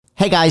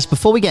Hey guys,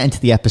 before we get into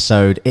the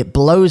episode, it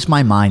blows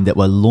my mind that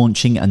we're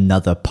launching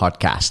another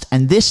podcast.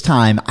 And this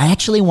time, I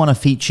actually want to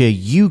feature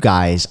you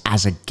guys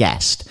as a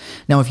guest.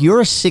 Now, if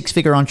you're a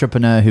six-figure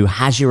entrepreneur who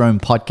has your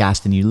own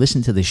podcast and you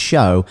listen to this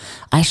show,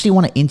 I actually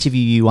want to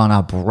interview you on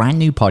our brand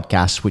new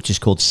podcast, which is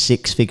called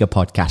Six Figure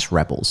Podcast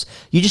Rebels.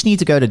 You just need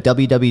to go to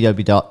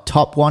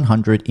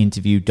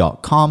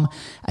www.top100interview.com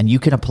and you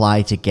can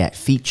apply to get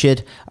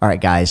featured. All right,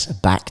 guys,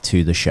 back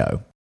to the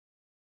show.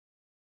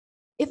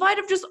 If I'd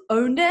have just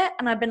owned it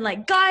and I'd been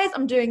like, guys,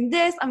 I'm doing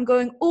this, I'm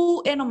going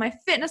all in on my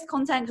fitness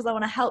content because I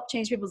want to help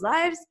change people's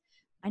lives,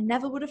 I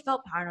never would have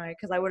felt paranoid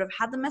because I would have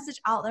had the message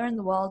out there in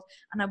the world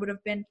and I would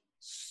have been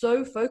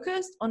so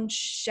focused on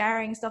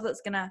sharing stuff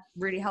that's going to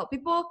really help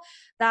people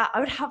that I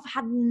would have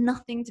had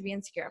nothing to be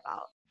insecure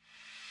about.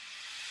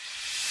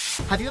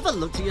 Have you ever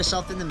looked at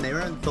yourself in the mirror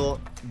and thought,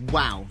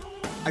 wow,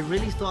 I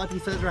really thought I'd be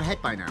further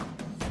ahead by now?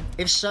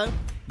 If so,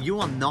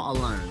 you are not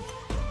alone.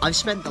 I've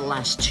spent the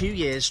last 2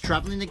 years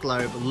traveling the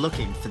globe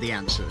looking for the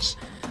answers.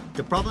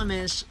 The problem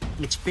is,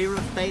 it's fear of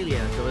failure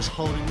that was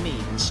holding me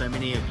and so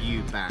many of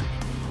you back.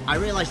 I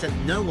realized that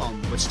no one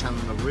was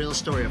telling the real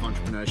story of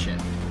entrepreneurship.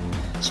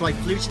 So I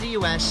flew to the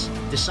US,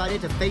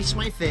 decided to face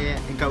my fear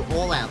and go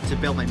all out to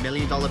build my $1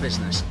 million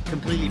business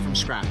completely from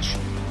scratch.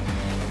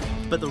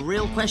 But the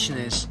real question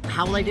is,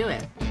 how will I do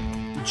it?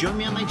 Join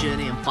me on my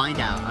journey and find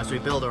out as we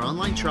build our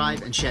online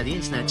tribe and share the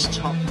internet's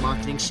top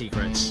marketing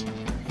secrets.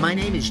 My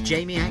name is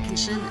Jamie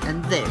Atkinson,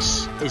 and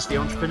this is the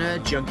Entrepreneur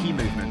Junkie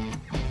Movement.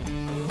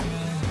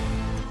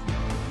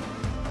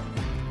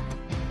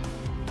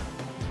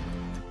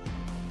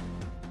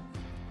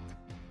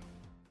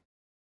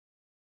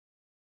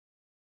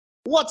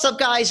 What's up,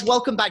 guys?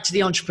 Welcome back to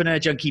the Entrepreneur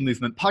Junkie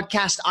Movement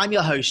podcast. I'm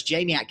your host,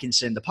 Jamie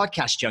Atkinson, the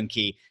podcast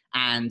junkie,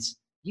 and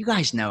you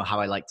guys know how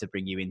I like to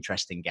bring you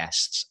interesting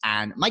guests.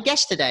 And my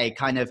guest today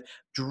kind of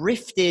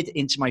drifted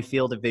into my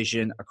field of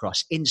vision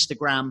across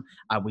Instagram.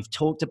 We've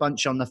talked a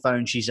bunch on the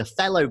phone. She's a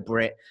fellow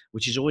Brit,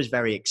 which is always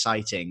very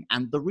exciting.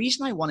 And the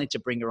reason I wanted to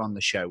bring her on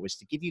the show was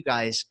to give you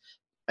guys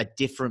a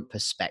different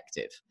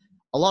perspective.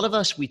 A lot of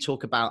us, we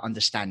talk about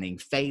understanding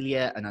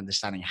failure and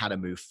understanding how to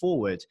move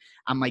forward.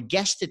 And my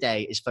guest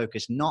today is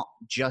focused not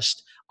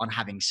just on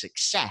having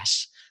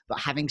success, but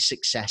having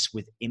success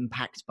with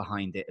impact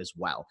behind it as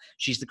well.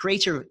 She's the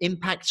creator of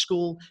Impact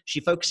School.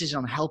 She focuses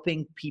on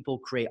helping people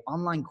create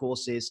online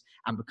courses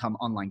and become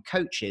online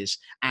coaches.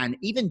 And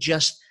even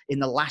just in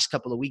the last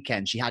couple of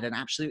weekends, she had an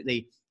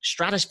absolutely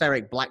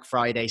stratospheric Black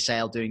Friday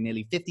sale doing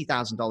nearly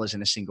 $50,000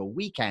 in a single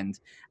weekend.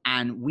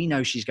 And we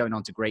know she's going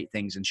on to great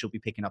things and she'll be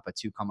picking up a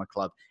 2 Comma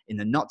Club in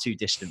the not too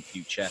distant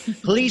future.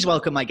 Please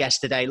welcome my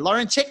guest today,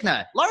 Lauren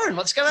Tickner. Lauren,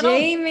 what's going on?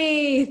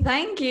 Jamie,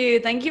 thank you.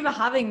 Thank you for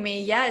having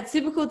me. Yeah, it's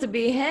super cool to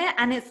be here.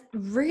 And it's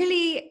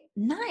really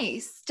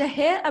nice to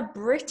hear a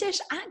British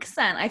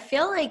accent. I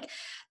feel like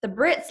the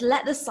Brits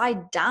let the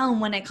side down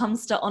when it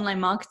comes to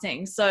online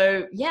marketing.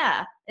 So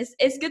yeah,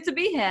 it's good to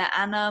be here.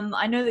 And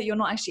I know that you're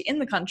not actually in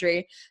the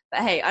country, but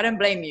hey, I don't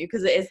blame you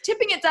because it is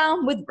tipping it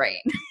down with rain.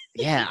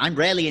 Yeah, I'm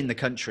rarely in the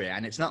country,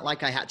 and it's not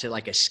like I had to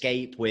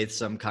escape with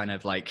some kind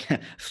of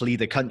flee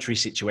the country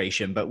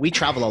situation, but we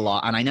travel a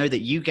lot, and I know that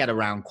you get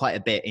around quite a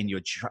bit in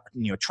your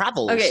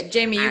travels. Okay,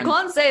 Jamie, you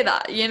can't say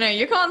that.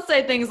 You can't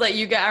say things like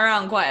you get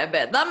around quite a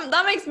bit.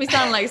 That makes me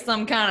sound like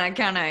some kind of.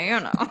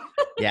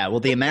 Yeah, well,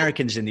 the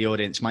Americans in the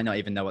audience might not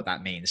even know what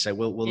that means, so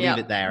we'll leave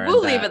it there.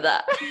 We'll leave it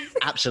there.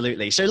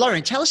 Absolutely. So,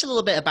 Lauren, tell us a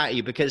little bit about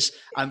you, because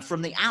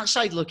from the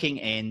outside looking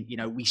in,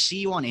 we see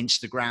you on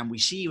Instagram, we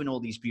see you in all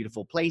these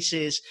beautiful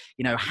places,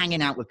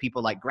 hanging out with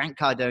people like Grant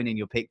Cardone in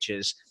your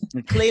pictures,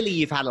 and clearly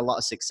you've had a lot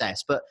of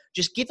success. But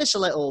just give us a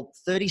little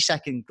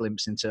 30-second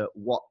glimpse into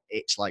what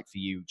it's like for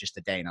you, just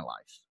a day in a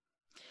life.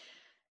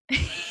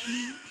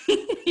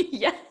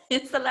 Yeah,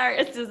 it's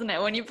hilarious, isn't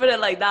it? When you put it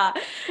like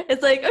that,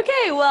 it's like,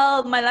 okay,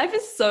 well, my life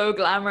is so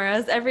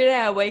glamorous. Every day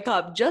I wake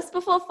up just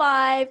before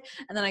 5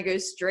 and then I go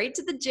straight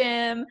to the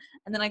gym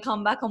and then I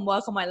come back and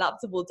work on my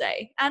laptop all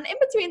day. And in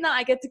between that,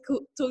 I get to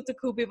talk to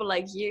cool people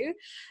like you.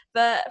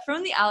 But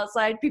from the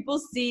outside, people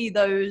see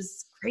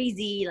those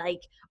crazy,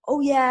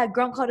 oh yeah,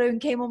 Grant Cardone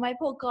came on my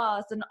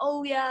podcast, and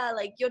oh yeah,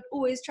 you're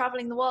always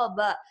traveling the world.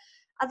 But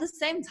at the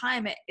same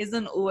time, it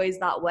isn't always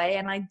that way.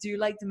 And I do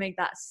like to make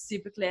that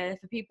super clear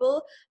for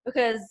people,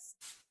 because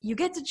you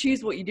get to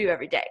choose what you do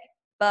every day.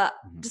 But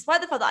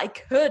despite the fact that I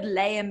could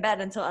lay in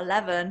bed until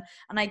 11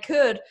 and I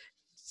could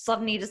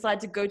suddenly decide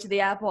to go to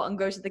the airport and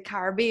go to the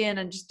Caribbean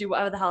and just do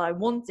whatever the hell I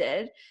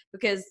wanted,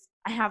 because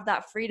I have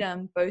that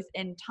freedom both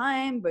in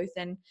time, both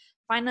in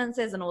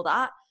finances and all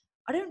that,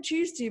 I don't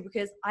choose to,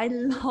 because I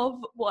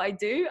love what I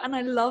do and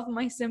I love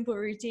my simple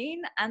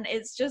routine, and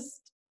it's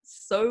just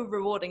so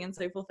rewarding and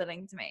so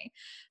fulfilling to me.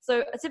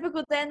 So a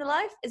typical day in the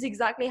life is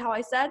exactly how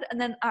I said,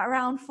 and then at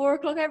around 4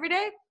 o'clock every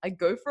day I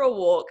go for a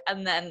walk,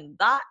 and then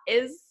that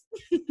is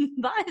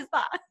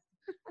that.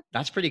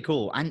 That's pretty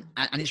cool. And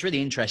it's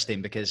really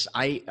interesting, because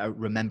I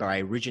remember I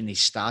originally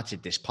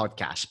started this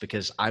podcast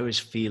because I was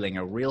feeling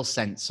a real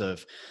sense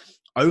of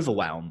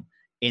overwhelm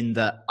in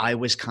that I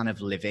was kind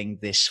of living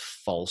this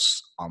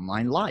false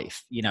online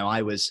life. You know,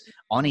 I was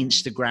on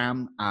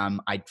Instagram.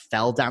 I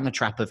fell down the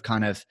trap of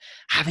kind of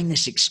having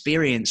this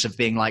experience of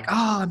being like,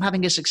 oh, I'm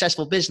having a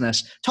successful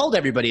business, told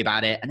everybody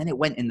about it, and then it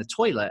went in the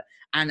toilet.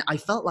 And I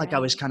felt like I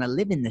was kind of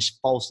living this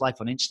false life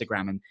on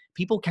Instagram, and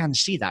people can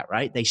see that,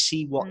 right? They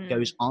see what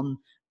goes on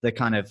the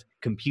kind of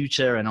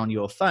computer and on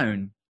your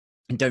phone,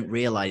 and don't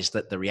realize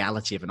that the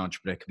reality of an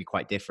entrepreneur can be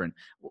quite different.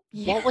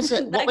 Yeah. What was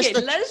it? What was Okay,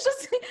 the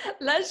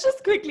let's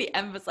just quickly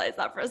emphasize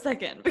that for a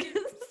second,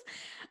 because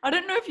I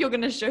don't know if you're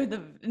going to show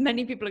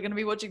many people are going to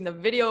be watching the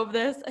video of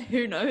this,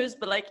 who knows,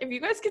 but like if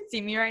you guys could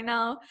see me right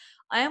now,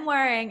 I am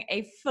wearing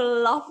a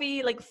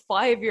fluffy like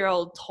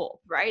 5-year-old top,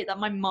 right, that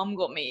my mom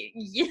got me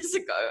years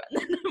ago,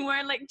 and then I'm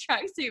wearing like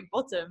tracksuit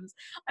bottoms.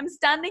 I'm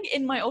standing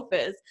in my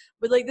office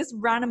with like this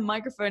random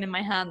microphone in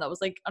my hand that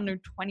was like, I don't know,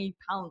 20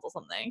 pounds or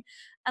something,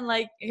 and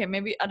like, okay,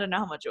 maybe I don't know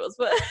how much it was,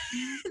 but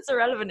it's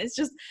irrelevant. It's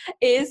just,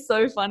 it is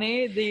so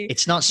funny.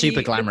 It's not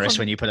super glamorous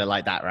when you put it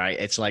like that, right?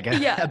 It's like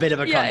a bit of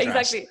a contrast. Yeah,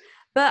 exactly.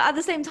 But at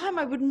the same time,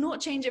 I would not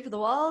change it for the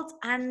world.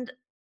 And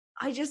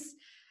I just,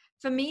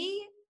 for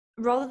me,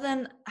 rather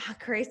than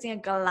creating a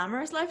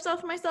glamorous lifestyle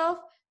for myself,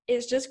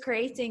 it's just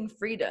creating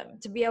freedom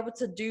to be able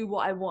to do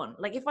what I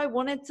want. Like if I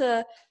wanted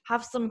to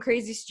have some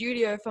crazy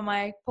studio for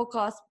my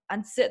podcast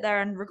and sit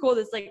there and record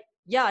this, like,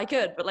 yeah, I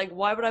could, but like,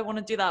 why would I want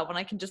to do that when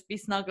I can just be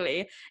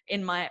snugly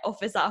in my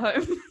office at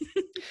home?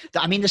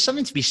 I mean, there's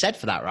something to be said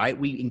for that, right?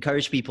 We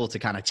encourage people to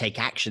kind of take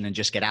action and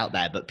just get out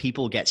there, but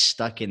people get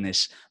stuck in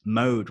this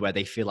mode where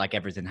they feel like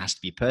everything has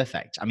to be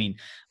perfect. I mean,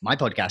 my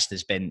podcast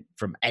has been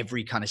from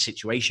every kind of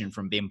situation,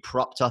 from being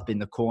propped up in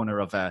the corner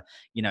of a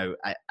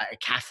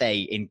cafe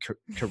in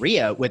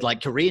Korea with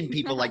like Korean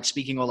people like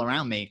speaking all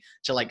around me,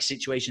 to like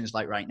situations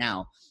like right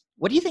now.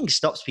 What do you think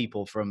stops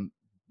people from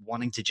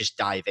wanting to just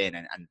dive in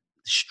and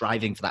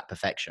striving for that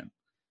perfection?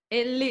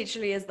 It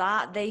literally is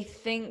that. They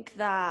think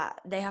that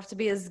they have to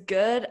be as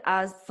good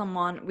as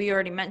someone, we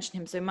already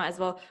mentioned him, so we might as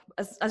well,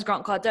 as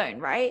Grant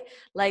Cardone, right?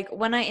 Like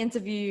when I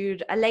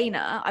interviewed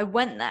Elena, I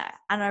went there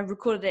and I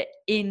recorded it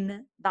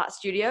in that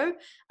studio.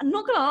 I'm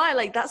not gonna lie,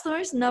 like that's the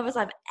most nervous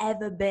I've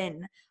ever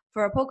been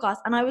for a podcast.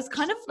 And I was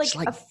kind of like, it's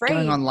like afraid.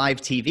 Going on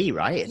live TV,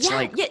 right?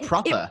 It's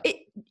proper.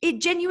 It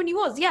genuinely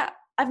was. Yeah.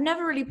 I've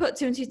never really put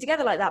two and two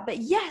together like that, but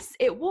yes,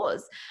 it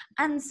was.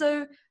 And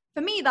so for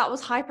me, that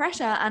was high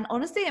pressure. And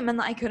honestly, it meant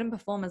that I couldn't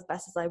perform as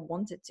best as I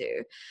wanted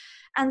to.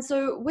 And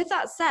so with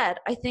that said,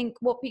 I think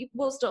what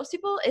stops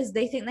people is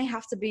they think they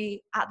have to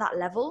be at that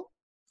level.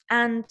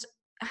 And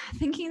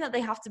thinking that they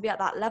have to be at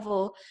that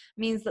level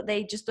means that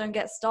they just don't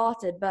get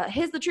started. But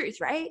here's the truth,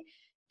 right?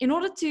 In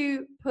order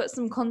to put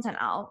some content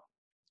out,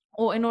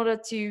 or in order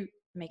to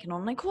make an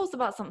online course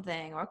about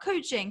something or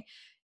coaching,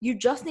 you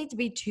just need to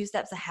be 2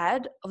 steps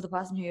ahead of the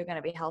person who you're going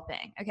to be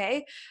helping.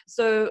 Okay.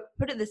 So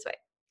put it this way.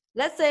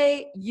 Let's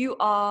say you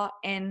are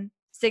in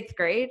 6th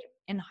grade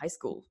in high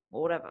school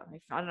or whatever.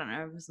 I don't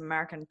know if it's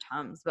American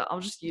terms, but I'll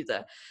just use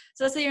it.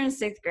 So let's say you're in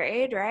 6th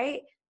grade,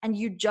 right? And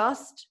you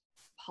just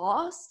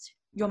passed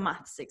your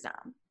maths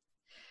exam,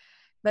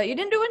 but you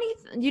didn't do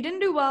anything. You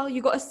didn't do well.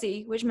 You got a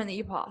C, which meant that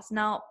you passed.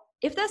 Now,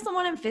 if there's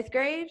someone in 5th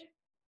grade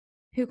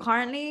who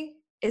currently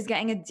is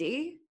getting a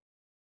D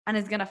and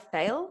is going to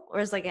fail, or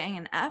is like getting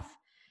an F,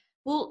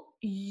 well,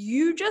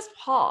 you just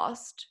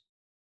passed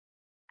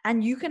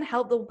and you can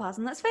help the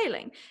person that's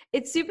failing.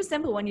 It's super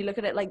simple when you look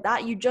at it like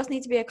that. You just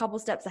need to be a couple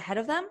steps ahead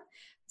of them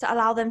to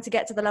allow them to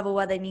get to the level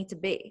where they need to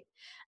be.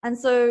 And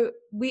so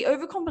we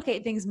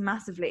overcomplicate things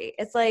massively.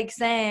 It's like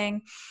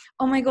saying,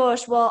 oh my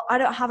gosh, well, I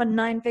don't have a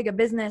 9-figure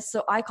business,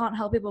 so I can't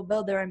help people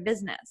build their own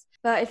business.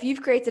 But if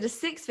you've created a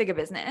 6-figure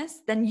business,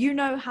 then you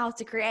know how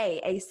to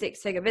create a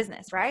 6-figure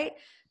business, right?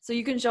 So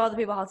you can show other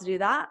people how to do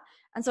that.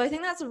 And so I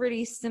think that's a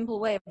really simple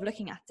way of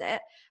looking at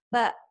it.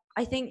 But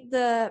I think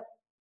the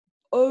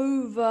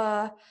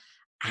over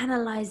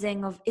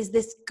analyzing of, is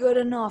this good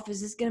enough?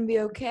 Is this going to be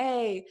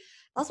okay?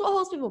 That's what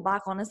holds people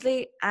back,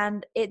 honestly.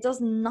 And it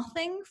does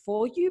nothing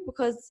for you,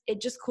 because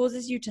it just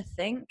causes you to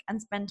think and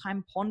spend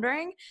time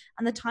pondering.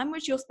 And the time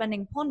which you're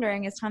spending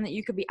pondering is time that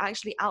you could be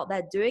actually out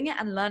there doing it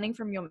and learning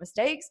from your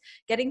mistakes,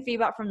 getting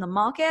feedback from the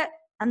market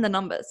and the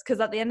numbers. Because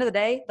at the end of the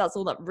day, that's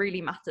all that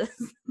really matters.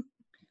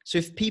 So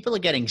if people are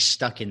getting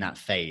stuck in that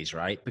phase,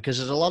 right? Because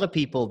there's a lot of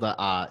people that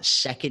are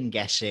second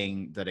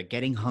guessing, that are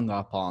getting hung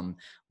up on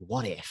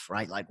what if,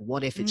 right? Like,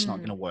 what if it's not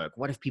going to work?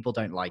 What if people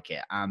don't like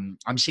it? I'm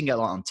seeing it a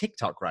lot on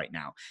TikTok right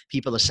now.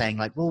 People are saying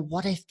like, well,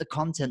 what if the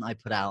content I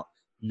put out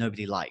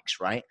nobody likes,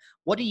 right?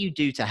 What do you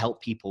do to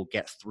help people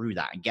get through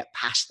that and get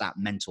past that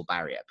mental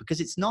barrier?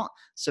 Because it's not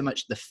so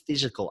much the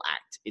physical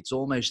act, it's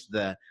almost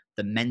the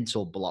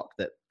mental block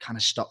that kind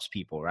of stops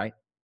people, right?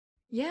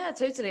 Yeah,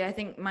 totally. I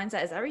think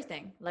mindset is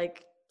everything.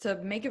 Like, to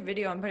make a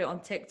video and put it on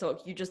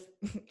TikTok, you just,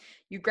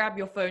 you grab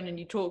your phone and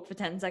you talk for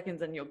 10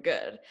 seconds and you're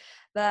good.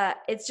 But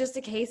it's just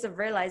a case of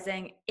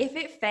realizing if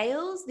it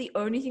fails, the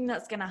only thing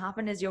that's going to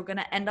happen is you're going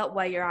to end up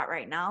where you're at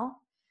right now.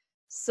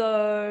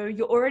 So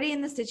you're already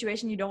in the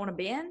situation you don't want to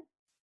be in.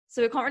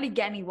 So it can't really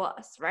get any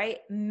worse, right?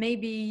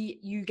 Maybe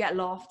you get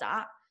laughed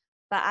at,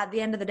 but at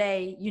the end of the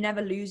day, you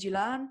never lose, you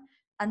learn.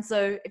 And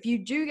so if you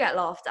do get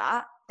laughed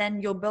at,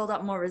 then you'll build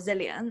up more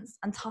resilience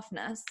and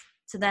toughness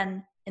to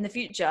then in the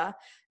future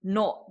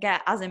not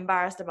get as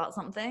embarrassed about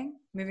something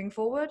moving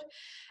forward.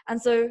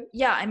 And so,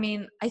 yeah, I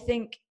mean, I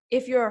think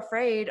if you're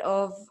afraid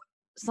of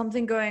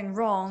something going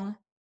wrong,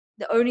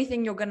 the only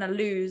thing you're going to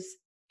lose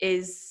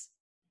is,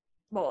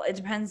 well, it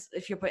depends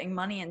if you're putting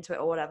money into it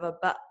or whatever,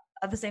 but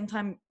at the same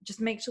time, just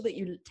make sure that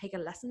you take a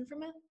lesson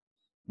from it.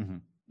 Mm-hmm.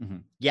 Mm-hmm.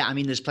 Yeah, I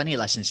mean, there's plenty of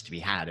lessons to be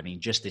had. I mean,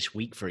 just this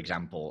week, for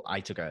example, I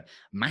took a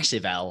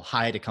massive L,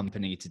 hired a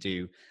company to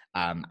do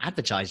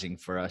advertising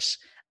for us,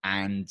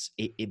 and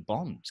it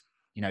bombed.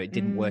 You know, it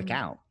didn't work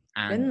out,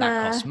 and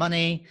that costs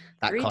money,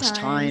 that costs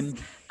time,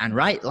 and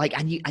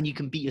and you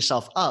can beat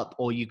yourself up,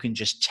 or you can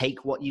just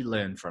take what you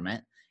learn from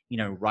it. You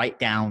know, write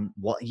down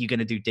what you're going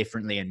to do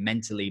differently, and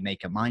mentally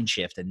make a mind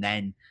shift, and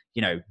then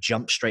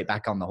jump straight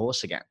back on the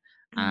horse again.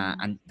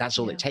 And that's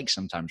all it takes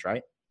sometimes,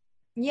 right?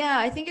 Yeah,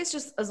 I think it's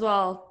just as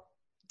well.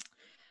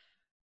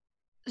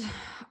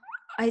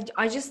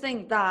 I just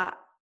think that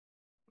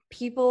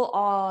people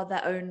are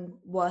their own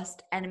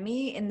worst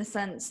enemy in the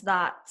sense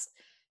that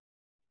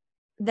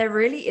there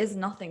really is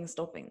nothing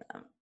stopping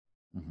them.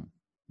 Mm-hmm.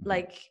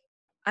 Like,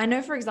 I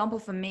know, for example,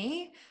 for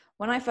me,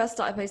 when I first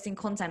started posting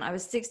content, I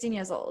was 16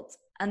 years old.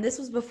 And this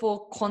was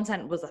before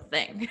content was a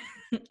thing.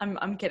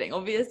 I'm kidding.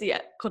 Obviously,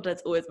 yeah,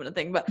 content's always been a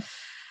thing. But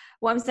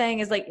what I'm saying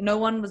is, like, no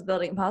one was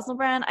building a personal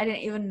brand. I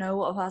didn't even know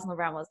what a personal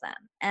brand was then.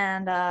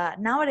 And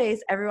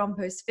nowadays, everyone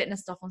posts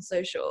fitness stuff on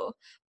social.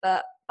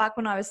 But back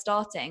when I was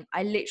starting,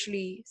 I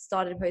literally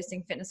started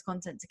posting fitness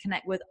content to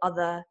connect with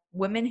other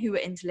women who were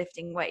into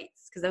lifting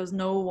weights, because there was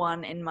no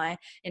one in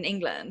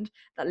England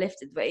that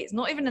lifted weights.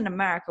 Not even in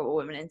America were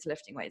women into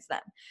lifting weights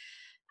then.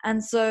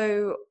 And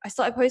so I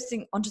started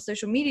posting onto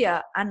social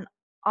media, and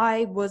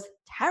I was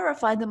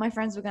terrified that my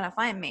friends were going to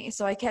find me.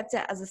 So I kept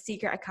it as a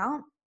secret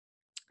account.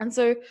 And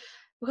so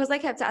because I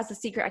kept it as a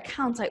secret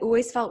account, I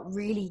always felt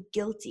really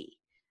guilty,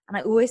 and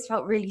I always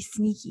felt really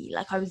sneaky,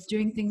 like I was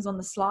doing things on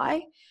the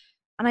sly.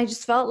 And I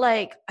just felt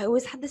like I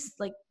always had this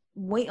like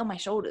weight on my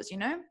shoulders,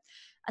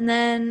 And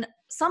then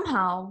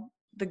somehow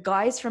the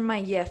guys from my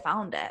year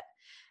found it,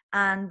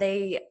 and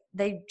they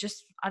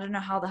just, I don't know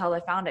how the hell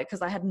they found it,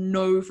 because I had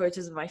no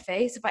photos of my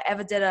face. If I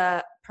ever did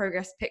a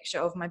progress picture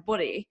of my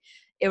body,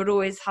 it would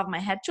always have my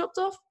head chopped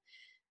off.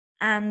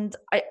 And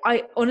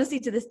I honestly,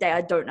 to this day,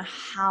 I don't know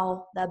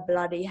how the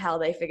bloody hell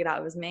they figured out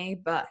it was me,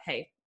 but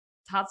hey,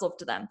 hats off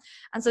to them.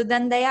 And so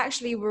then they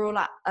actually were all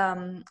at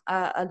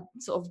a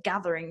sort of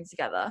gathering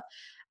together,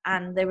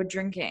 and they were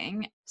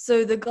drinking.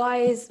 So the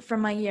guys from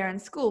my year in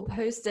school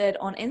posted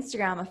on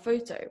Instagram a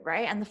photo,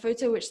 right? And the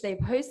photo which they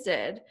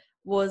posted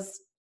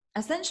was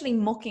essentially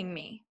mocking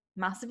me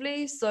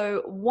massively.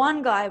 So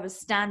one guy was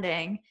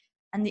standing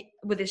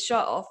with his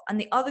shirt off, and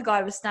the other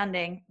guy was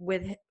standing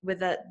with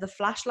the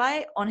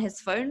flashlight on his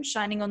phone,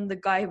 shining on the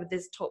guy with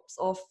his tops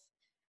off,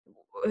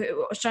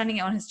 shining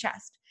it on his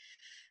chest.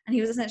 And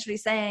he was essentially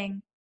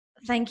saying,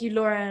 "Thank you,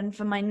 Lauren,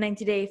 for my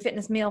 90-day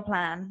fitness meal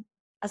plan,"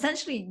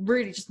 essentially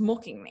really just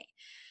mocking me.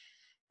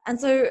 And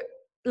so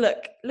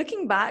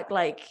looking back,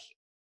 like,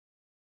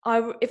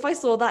 if I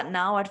saw that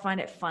now, I'd find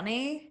it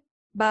funny.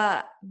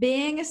 But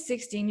being a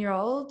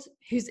 16-year-old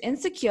who's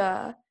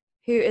insecure,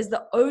 who is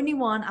the only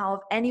one out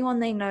of anyone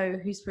they know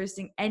who's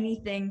posting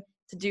anything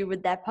to do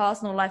with their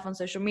personal life on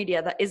social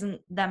media that isn't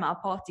them at a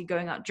party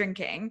going out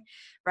drinking,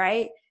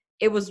 right?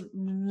 It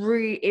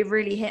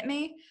really hit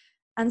me.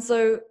 And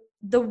so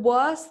the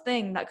worst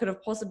thing that could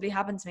have possibly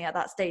happened to me at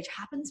that stage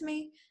happened to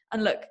me.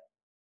 And look,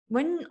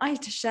 when I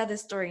share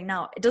this story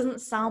now, it doesn't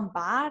sound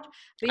bad.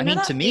 But I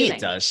mean, to me, it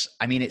does.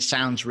 I mean, it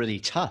sounds really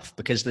tough,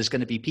 because there's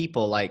going to be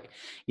people like,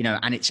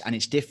 and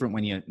it's different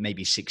when you're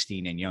maybe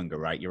 16 and younger,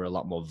 right? You're a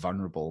lot more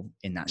vulnerable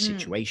in that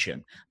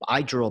situation. But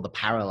I draw the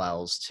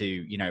parallels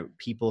to,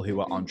 people who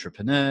are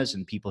entrepreneurs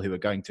and people who are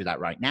going through that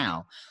right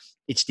now.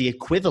 It's the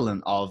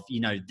equivalent of,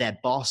 their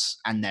boss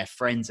and their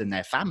friends and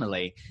their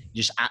family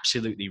just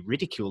absolutely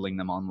ridiculing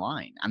them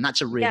online. And that's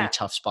a really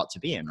tough spot to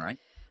be in, right?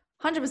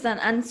 100%.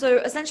 And so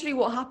essentially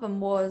what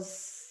happened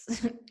was,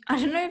 I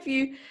don't know if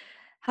you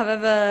have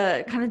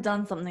ever kind of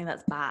done something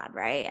that's bad,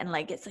 right? And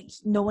like, it's like,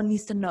 no one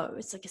needs to know.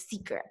 It's like a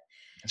secret.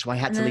 That's why I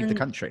had to leave the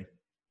country.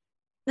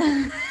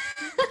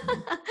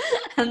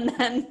 and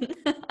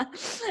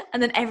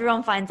then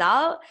everyone finds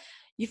out.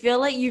 You feel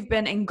like you've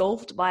been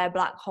engulfed by a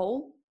black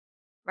hole,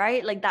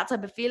 right? Like that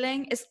type of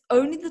feeling. It's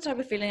only the type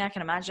of feeling I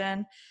can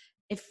imagine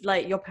if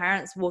like your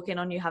parents walk in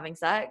on you having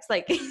sex,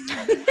 like.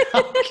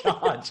 Oh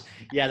God,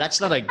 yeah,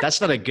 that's not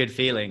a good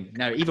feeling.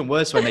 No, even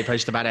worse when they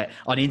post about it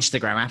on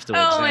Instagram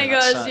afterwards. Oh my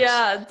gosh,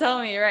 yeah,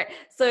 tell me, right?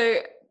 So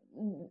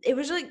it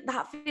was like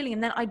that feeling,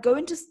 and then I would go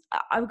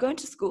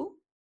into school,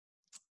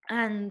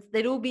 and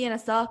they'd all be in a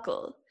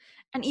circle,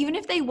 and even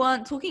if they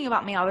weren't talking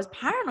about me, I was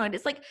paranoid.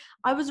 It's like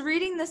I was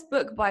reading this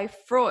book by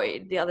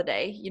Freud the other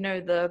day,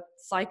 the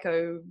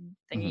psycho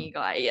thingy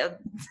guy. Yeah.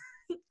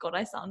 God,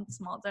 I sound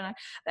smart, don't I?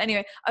 But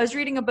anyway, I was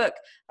reading a book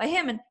by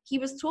him, and he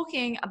was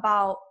talking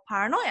about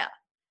paranoia.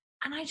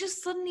 And I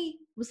just suddenly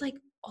was like,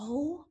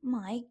 oh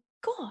my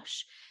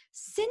gosh,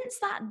 since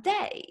that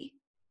day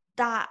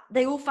that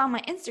they all found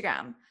my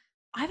Instagram,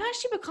 I've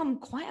actually become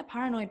quite a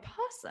paranoid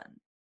person.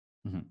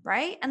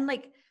 Right? And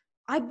like,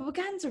 I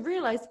began to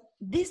realize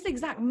this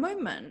exact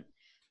moment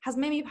has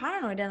made me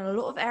paranoid in a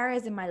lot of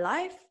areas in my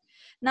life.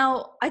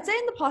 Now, I'd say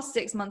in the past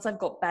 6 months, I've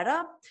got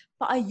better,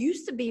 but I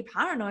used to be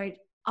paranoid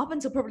up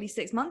until probably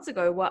 6 months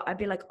ago, where I'd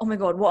be like, oh my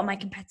God, what are my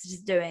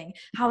competitors doing?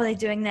 How are they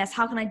doing this?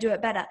 How can I do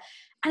it better?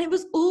 And it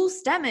was all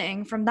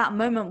stemming from that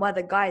moment where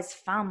the guys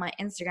found my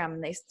Instagram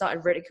and they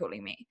started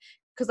ridiculing me.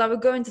 Because I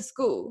would go into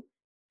school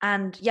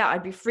and yeah,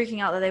 I'd be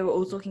freaking out that they were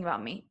all talking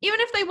about me.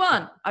 Even if they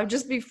weren't, I'd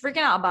just be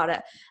freaking out about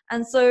it.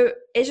 And so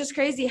it's just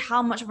crazy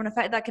how much of an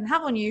effect that can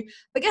have on you.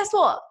 But guess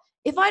what?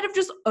 If I'd have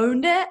just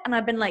owned it and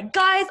I've been like,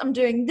 guys, I'm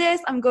doing this,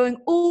 I'm going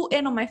all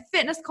in on my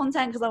fitness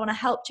content because I want to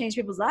help change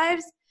people's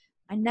lives,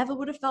 I never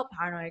would have felt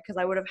paranoid because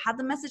I would have had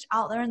the message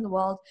out there in the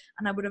world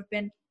and I would have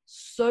been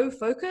so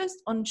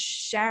focused on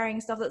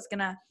sharing stuff that's going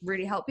to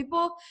really help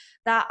people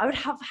that I would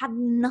have had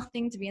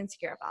nothing to be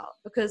insecure about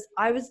because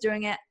I was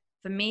doing it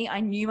for me. I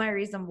knew my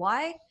reason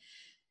why,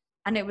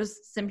 and it was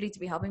simply to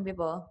be helping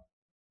people.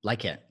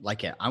 Like it.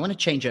 I want to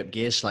change up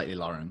gears slightly,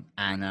 Lauren,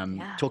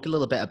 and talk a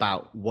little bit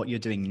about what you're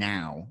doing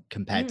now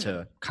compared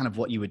to kind of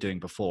what you were doing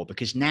before.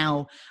 Because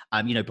now,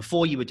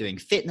 before you were doing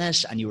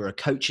fitness and you were a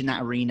coach in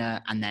that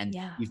arena, and then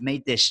you've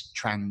made this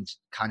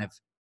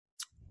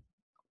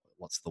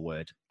what's the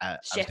word? I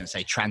was going to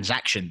say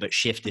transaction, but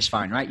shift is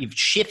fine, right? You've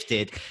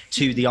shifted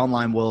to the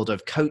online world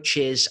of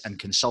coaches and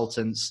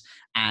consultants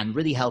and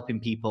really helping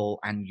people,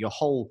 and your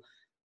whole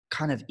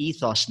kind of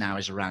ethos now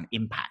is around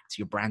impact.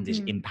 Your brand is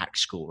Impact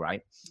School,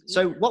 right?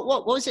 So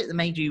what was it that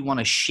made you want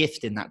to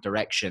shift in that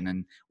direction?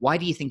 And why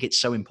do you think it's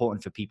so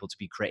important for people to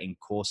be creating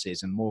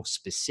courses and more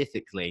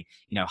specifically,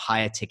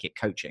 higher ticket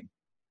coaching?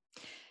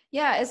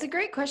 Yeah, it's a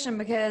great question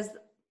because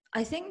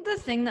I think the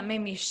thing that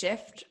made me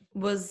shift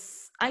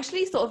was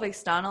actually sort of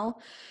external.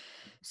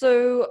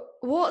 So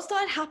what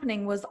started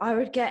happening was I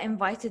would get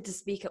invited to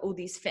speak at all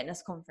these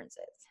fitness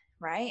conferences,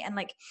 right? And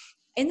like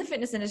in the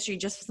fitness industry,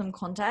 just for some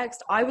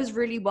context, I was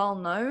really well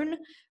known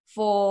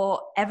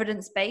for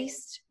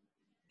evidence-based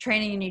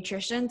training and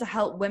nutrition to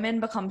help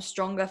women become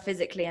stronger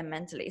physically and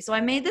mentally. So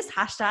I made this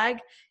hashtag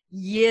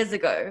years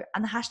ago,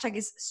 and the hashtag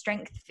is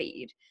Strength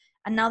Feed.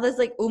 And now there's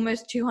like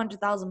almost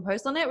 200,000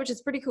 posts on it, which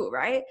is pretty cool,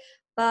 right?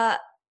 But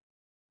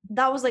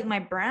that was like my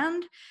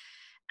brand.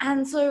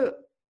 And so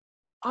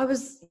I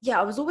was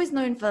always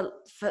known for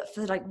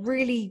like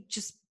really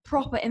just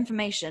proper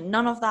information.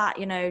 None of that,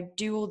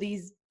 do all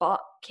these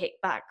butt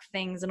kickback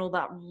things and all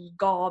that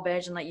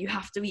garbage and like you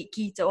have to eat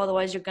keto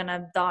otherwise you're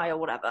gonna die or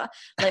whatever.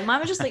 Like mine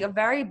was just like a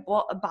very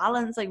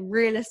balanced, like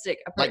realistic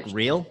approach. Like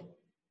real?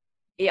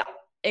 Yeah,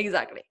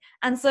 exactly.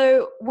 And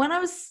so when I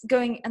was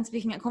going and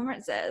speaking at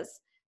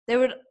conferences, they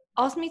would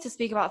ask me to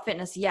speak about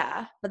fitness,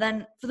 but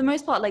then for the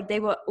most part, like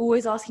they were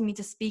always asking me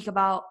to speak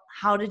about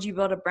how did you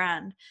build a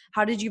brand?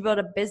 How did you build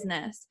a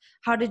business?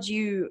 How did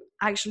you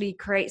actually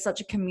create such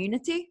a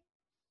community?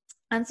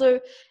 And so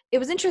it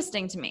was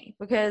interesting to me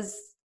because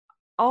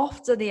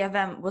after the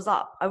event was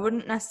up, I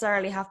wouldn't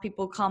necessarily have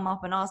people come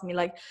up and ask me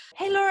like,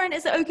 hey, Lauren,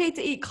 is it okay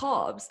to eat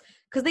carbs?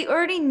 Because they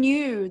already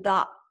knew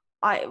that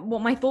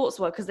what my thoughts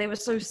were because they were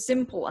so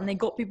simple and they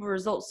got people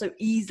results so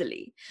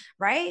easily,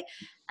 right?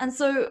 And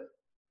so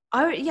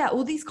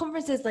all these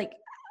conferences, like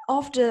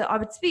after I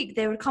would speak,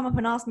 they would come up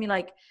and ask me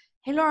like,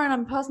 hey, Lauren,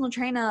 I'm a personal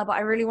trainer, but I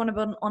really want to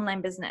build an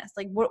online business.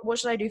 Like, what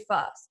should I do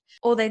first?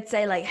 Or they'd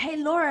say like, hey,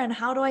 Lauren,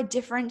 how do I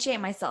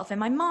differentiate myself in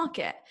my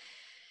market?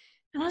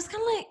 And I was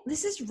kind of like,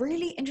 this is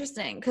really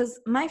interesting because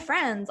my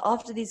friends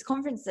after these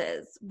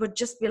conferences would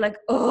just be like,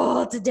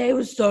 oh, today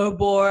was so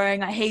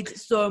boring. I hate it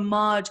so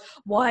much.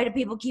 Why do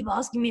people keep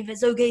asking me if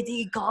it's okay to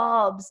eat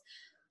carbs?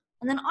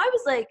 And then I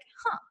was like,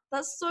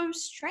 that's so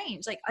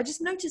strange. Like, I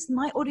just noticed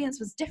my audience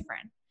was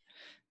different.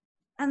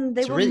 And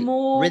they were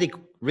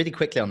really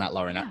quickly on that,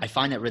 Lauren. I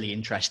find it really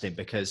interesting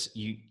because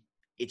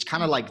it's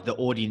kind of like the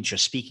audience you're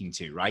speaking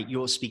to, right?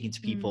 You're speaking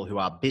to people who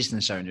are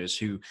business owners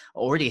who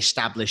are already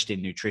established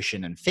in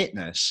nutrition and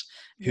fitness,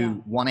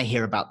 who want to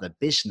hear about the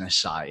business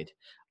side.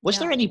 Was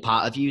there any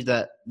part of you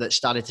that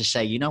started to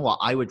say, you know what,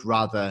 I would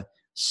rather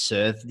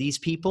serve these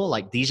people?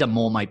 Like these are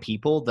more my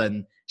people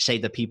than say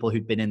the people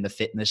who'd been in the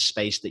fitness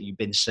space that you've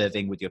been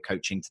serving with your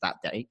coaching to that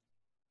date?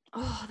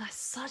 Oh, that's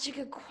such a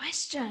good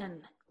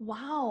question.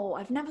 Wow.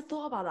 I've never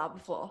thought about that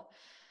before.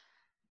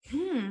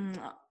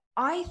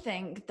 I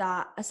think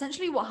that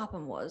essentially what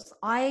happened was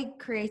I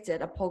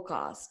created a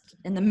podcast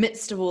in the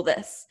midst of all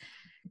this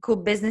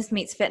called Business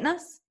Meets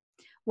Fitness,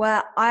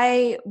 where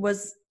I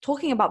was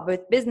talking about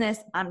both business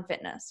and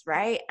fitness,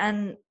 right?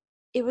 And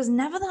it was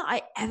never that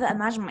I ever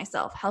imagined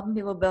myself helping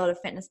people build a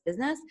fitness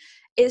business.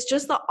 It's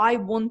just that I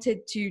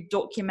wanted to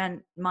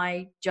document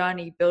my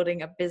journey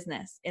building a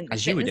business in the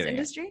fitness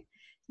industry.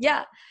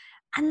 Yeah.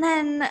 And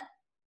then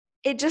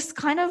it just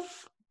kind of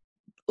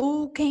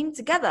all came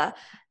together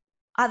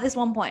at this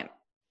one point.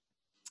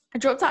 I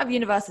dropped out of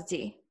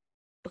university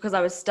because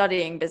I was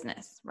studying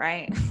business,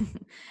 right?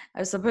 I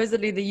was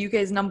supposedly the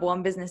UK's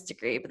 #1 business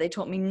degree, but they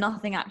taught me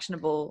nothing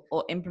actionable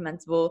or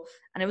implementable,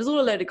 and it was all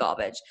a load of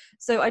garbage.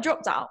 So I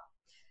dropped out.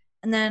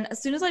 And then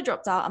as soon as I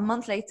dropped out, a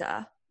month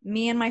later,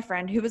 me and my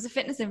friend, who was a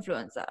fitness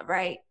influencer,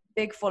 right?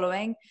 Big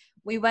following,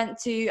 we went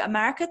to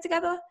America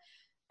together.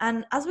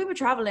 And as we were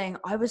traveling,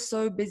 I was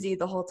so busy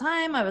the whole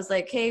time. I was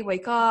like, hey,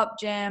 wake up,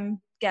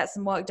 gym, get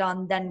some work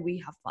done, then we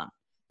have fun.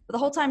 But the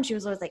whole time she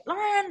was always like,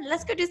 Lauren,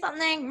 let's go do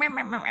something.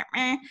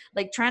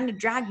 Like trying to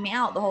drag me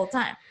out the whole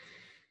time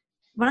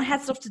when I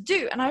had stuff to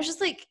do. And I was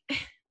just like,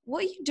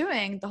 what are you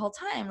doing the whole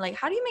time? Like,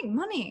 how do you make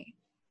money?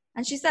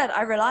 And she said,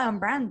 I rely on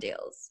brand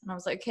deals. And I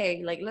was like,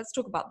 okay, like, let's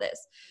talk about this.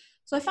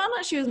 So I found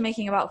out she was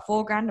making about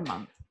 $4,000 a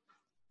month.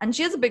 And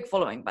she has a big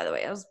following, by the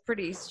way. I was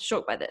pretty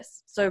shocked by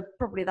this. So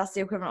probably that's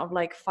the equivalent of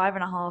like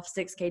 $5.5,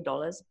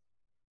 $6K.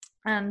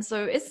 And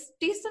so it's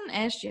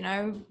decent-ish, you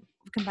know,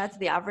 compared to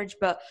the average.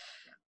 But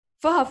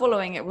for her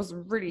following, it was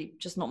really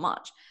just not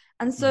much.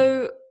 And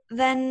so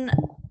then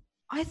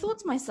I thought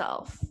to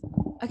myself,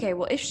 okay,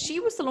 well, if she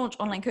was to launch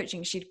online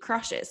coaching, she'd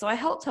crush it. So I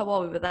helped her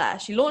while we were there.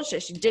 She launched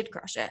it. She did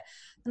crush it.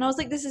 And I was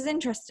like, this is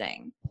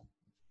interesting.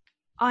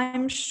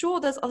 I'm sure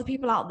there's other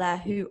people out there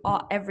who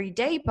are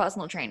everyday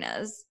personal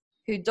trainers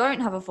who don't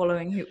have a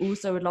following who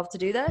also would love to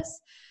do this.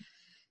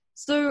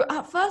 So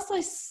at first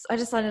I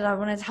decided I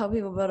wanted to help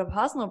people build a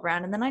personal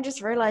brand. And then I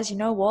just realized, you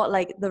know what,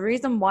 like the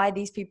reason why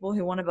these people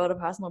who want to build a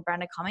personal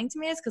brand are coming to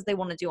me is because they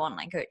want to do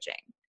online coaching.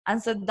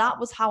 And so that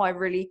was how I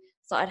really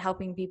started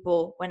helping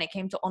people when it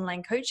came to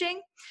online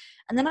coaching.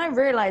 And then I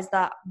realized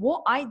that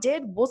what I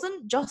did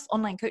wasn't just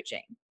online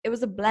coaching. It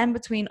was a blend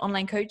between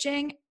online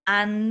coaching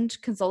and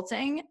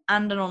consulting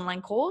and an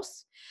online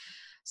course.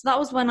 So that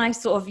was when I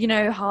sort of, you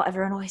know, how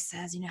everyone always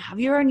says, you know, have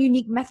your own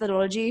unique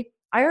methodology.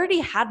 I already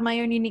had my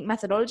own unique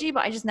methodology,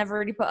 but I just never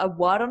really put a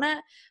word on it.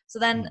 So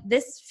then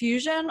this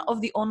fusion of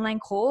the online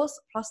course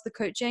plus the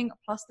coaching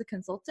plus the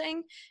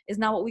consulting is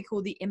now what we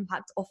call the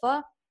impact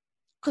offer.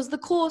 Because the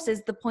course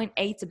is the point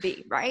A to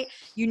B, right?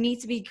 You need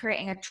to be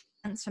creating a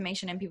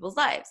transformation in people's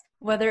lives,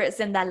 whether it's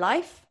in their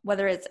life,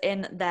 whether it's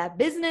in their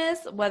business,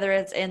 whether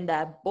it's in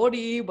their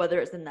body, whether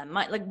it's in their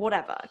mind, like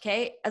whatever,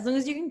 okay? As long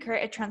as you can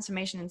create a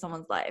transformation in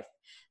someone's life,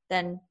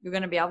 then you're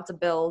going to be able to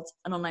build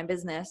an online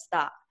business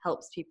that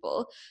helps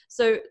people.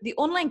 So the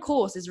online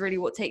course is really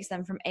what takes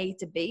them from A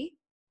to B.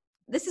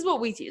 This is what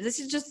we teach. This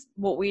is just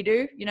what we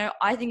do. You know,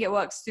 I think it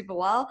works super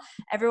well.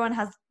 Everyone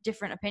has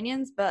different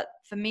opinions, but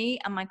for me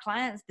and my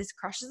clients, this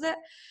crushes it.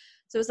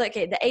 So it's like,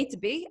 okay, the A to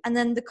B, and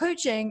then the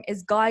coaching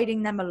is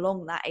guiding them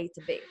along that A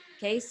to B.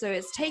 Okay, so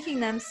it's taking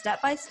them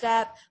step by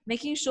step,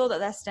 making sure that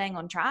they're staying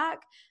on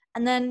track.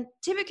 And then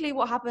typically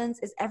what happens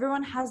is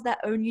everyone has their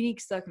own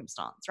unique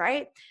circumstance,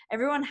 right?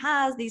 Everyone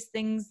has these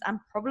things and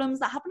problems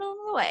that happen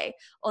along the way,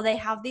 or they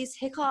have these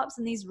hiccups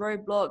and these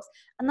roadblocks.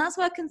 And that's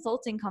where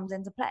consulting comes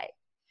into play.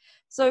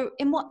 So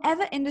in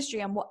whatever industry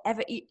and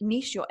whatever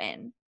niche you're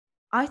in,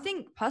 I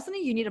think personally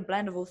you need a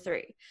blend of all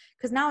three.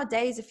 Because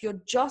nowadays, if you're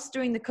just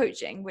doing the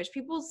coaching, which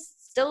people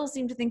still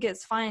seem to think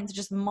it's fine to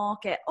just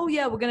market, oh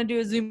yeah, we're going to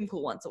do a Zoom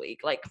call once a week.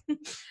 Like,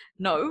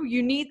 no,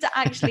 you need to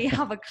actually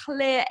have a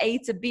clear A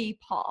to B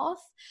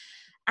path.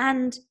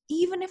 And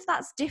even if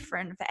that's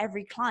different for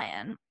every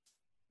client,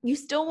 you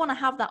still want to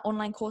have that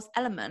online course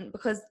element,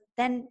 because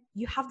then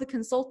you have the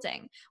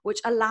consulting, which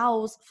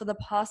allows for the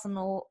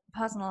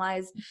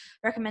personalized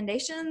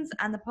recommendations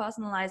and the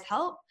personalized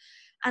help.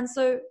 And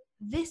so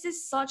this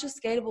is such a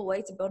scalable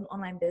way to build an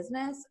online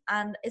business.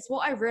 And it's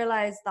what I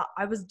realized that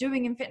I was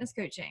doing in fitness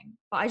coaching,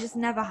 but I just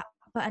never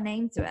put a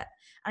name to it.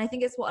 And I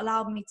think it's what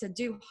allowed me to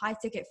do high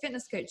ticket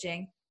fitness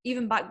coaching,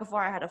 even back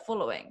before I had a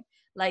following.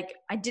 Like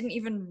I didn't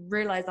even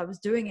realize I was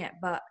doing it,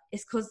 but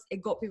it's because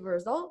it got people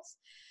results.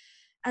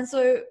 And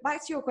so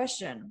back to your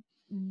question,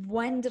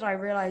 when did I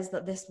realize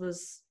that this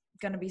was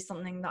going to be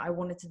something that I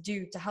wanted to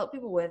do to help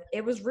people with?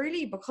 It was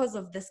really because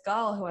of this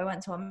girl who I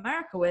went to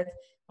America with,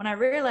 when I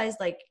realized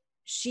like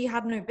she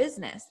had no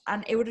business,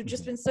 and it would have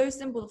just been so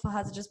simple for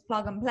her to just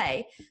plug and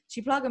play.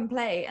 She plug and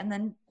play, and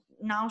then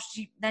now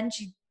she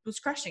was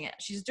crushing it.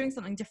 She's doing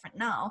something different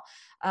now.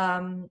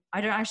 I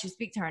don't actually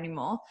speak to her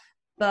anymore,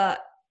 but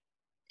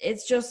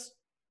it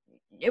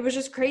was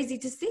just crazy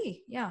to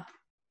see. Yeah.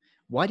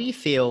 Why do you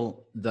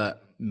feel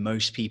that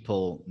most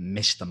people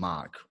miss the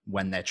mark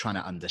when they're trying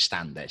to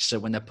understand this? So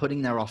when they're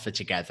putting their offer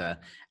together,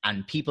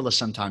 and people are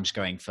sometimes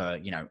going for,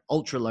 you know,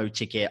 ultra low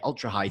ticket,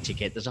 ultra high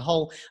ticket, there's a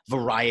whole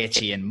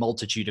variety and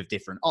multitude of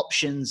different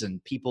options,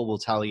 and people will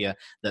tell you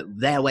that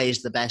their way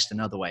is the best and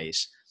other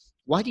ways.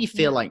 Why do you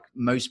feel like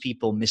most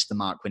people miss the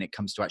mark when it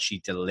comes to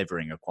actually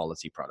delivering a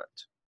quality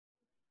product?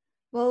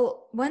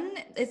 Well, when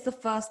it's the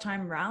first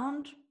time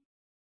round,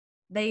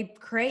 they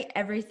create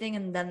everything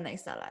and then they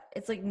sell it.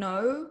 It's like,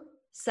 no,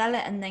 sell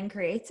it and then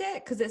create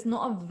it, because it's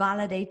not a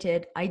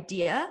validated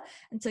idea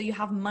until you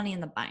have money in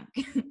the bank.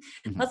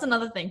 That's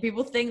another thing.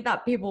 People think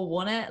that people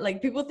want it.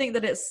 Like people think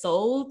that it's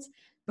sold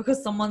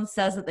because someone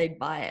says that they'd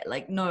buy it.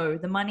 Like, no,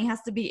 the money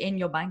has to be in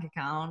your bank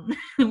account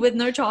with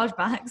no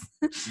chargebacks.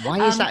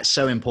 Why is that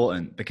so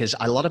important? Because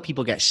a lot of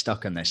people get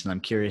stuck on this, and I'm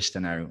curious to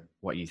know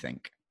what you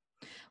think.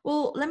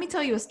 Well, let me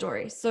tell you a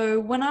story. So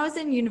when I was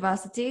in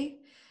university,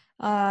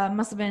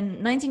 must have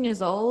been 19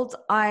 years old,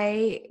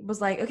 I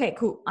was like, okay,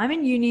 cool. I'm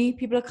in uni.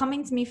 People are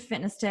coming to me for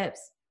fitness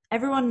tips.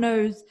 Everyone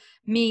knows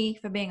me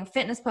for being a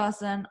fitness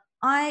person.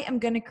 I am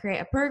going to create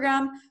a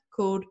program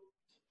called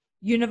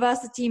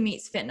University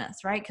Meets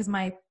Fitness, right? Because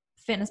my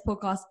fitness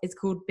podcast is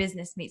called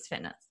Business Meets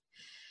Fitness.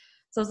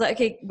 So I was like,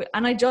 okay,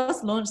 and I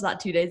just launched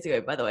that 2 days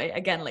ago, by the way.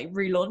 Again, like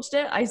relaunched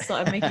it.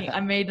 I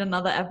made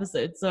another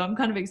episode. So I'm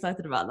kind of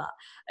excited about that.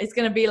 It's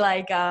going to be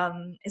like,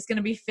 it's going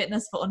to be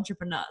fitness for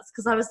entrepreneurs.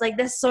 Cause I was like,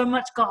 there's so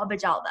much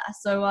garbage out there.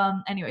 So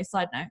anyway,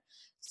 side note.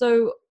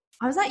 So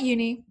I was at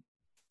uni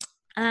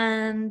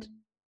and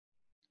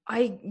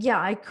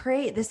I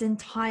create this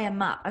entire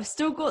map. I've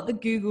still got the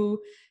Google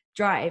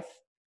Drive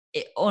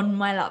on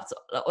my laptop,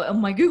 on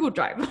my Google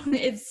Drive.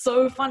 It's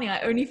so funny.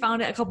 I only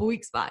found it a couple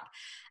weeks back.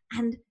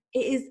 And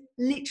it is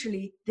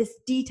literally this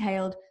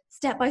detailed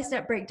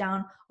step-by-step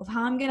breakdown of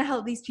how I'm going to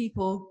help these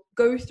people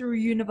go through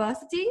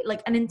university,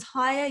 like an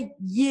entire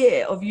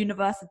year of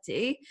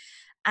university,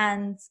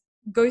 and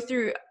go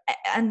through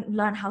and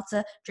learn how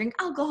to drink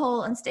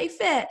alcohol and stay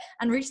fit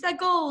and reach their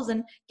goals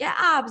and get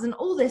abs and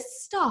all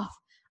this stuff.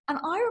 And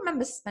I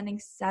remember spending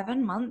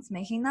 7 months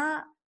making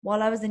that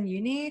while I was in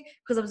uni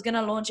because I was going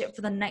to launch it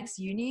for the next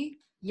uni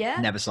year.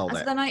 Never sold and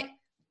it. So then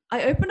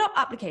I opened up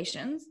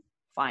applications.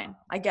 Fine.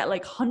 I get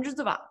like hundreds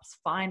of apps.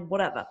 Fine.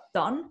 Whatever.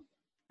 Done.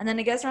 And then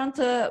it gets around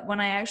to when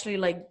I actually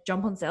like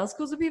jump on sales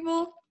calls with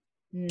people.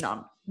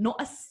 None.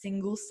 Not a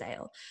single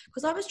sale.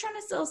 Because I was trying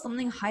to sell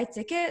something high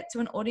ticket to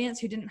an audience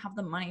who didn't have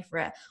the money for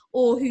it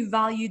or who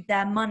valued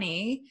their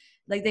money.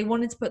 Like they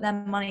wanted to put their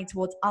money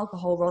towards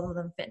alcohol rather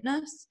than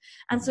fitness.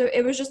 And so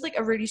it was just like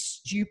a really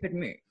stupid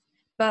move.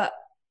 But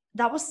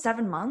that was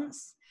 7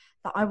 months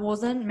that I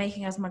wasn't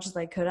making as much as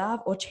I could have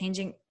or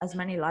changing as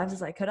many lives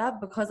as I could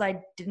have because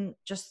I didn't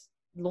just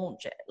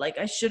launch it. Like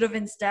I should have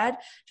instead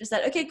just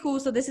said, okay, cool.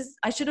 So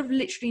I should have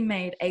literally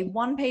made a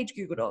 1-page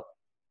Google Doc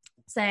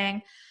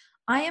saying,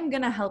 I am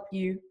going to help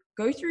you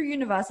go through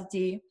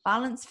university,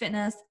 balance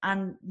fitness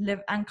and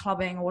live and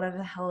clubbing or whatever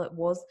the hell it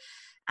was.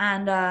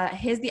 And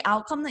here's the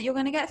outcome that you're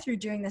going to get through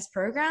doing this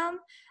program.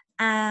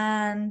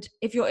 And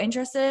if you're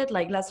interested,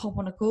 like let's hop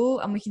on a call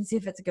and we can see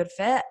if it's a good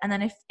fit. And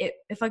then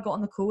if I got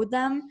on the call with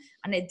them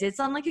and it did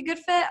sound like a good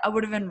fit, I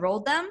would have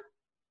enrolled them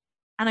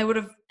and I would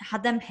have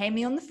had them pay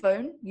me on the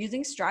phone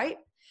using Stripe,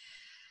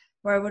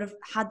 where I would have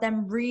had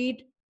them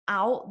read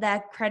out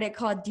their credit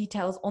card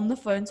details on the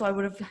phone. So I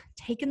would have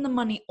taken the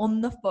money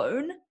on the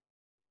phone.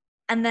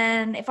 And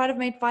then if I'd have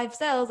made 5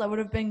 sales, I would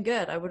have been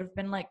good. I would have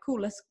been like, cool,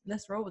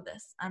 let's roll with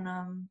this.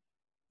 And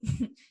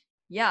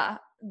yeah,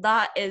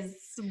 that is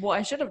what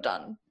I should have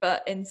done.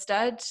 But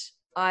instead,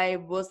 I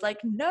was like,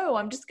 no,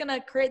 I'm just going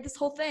to create this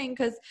whole thing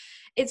because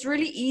it's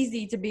really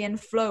easy to be in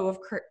flow of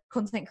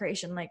content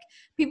creation. Like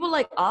people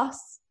like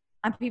us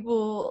and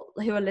people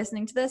who are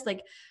listening to this,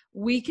 like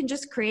we can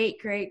just create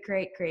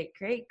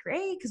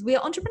because we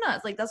are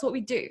entrepreneurs. Like that's what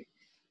we do.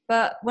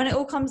 But when it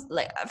all comes,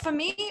 like for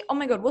me, oh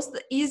my God, what's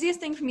the easiest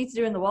thing for me to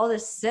do in the world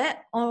is sit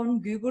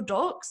on Google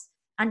Docs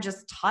and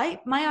just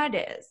type my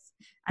ideas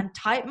and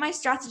type my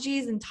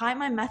strategies and type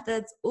my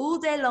methods all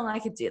day long. I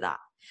could do that.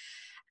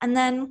 And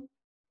then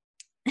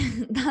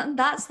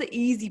that's the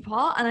easy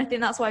part. And I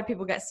think that's why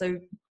people get so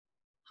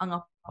hung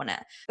up on it.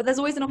 But there's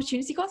always an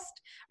opportunity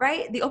cost,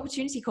 right? The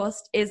opportunity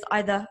cost is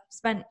either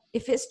spent,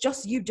 if it's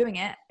just you doing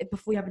it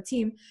before you have a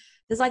team,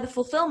 there's either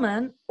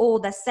fulfillment or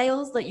there's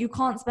sales that you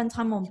can't spend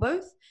time on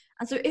both.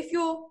 And so if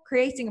you're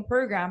creating a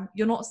program,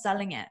 you're not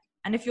selling it.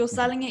 And if you're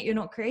selling it, you're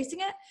not creating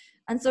it.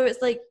 And so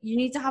it's like you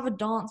need to have a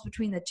dance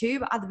between the two.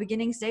 But at the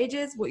beginning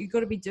stages, what you've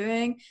got to be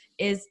doing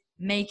is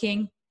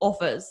making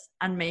offers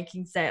and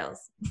making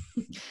sales.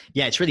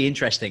 Yeah, it's really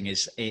interesting.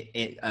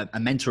 A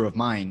mentor of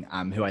mine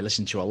who I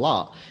listen to a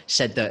lot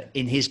said that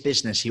in his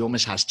business, he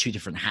almost has 2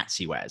 different hats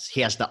he wears.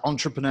 He has the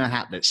entrepreneur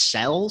hat that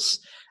sells,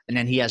 and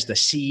then he has the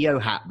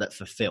CEO hat that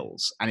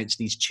fulfills. And it's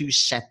these 2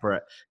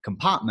 separate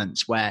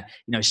compartments where,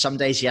 you know, some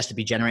days he has to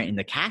be generating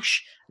the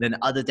cash. Then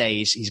other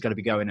days he's got to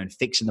be going and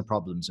fixing the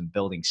problems and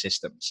building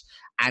systems.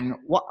 And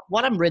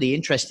what I'm really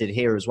interested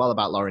here as well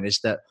about, Lauren, is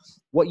that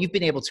what you've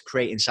been able to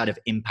create inside of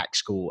Impact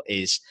School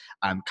is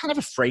kind of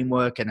a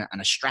framework and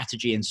a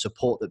strategy and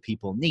support that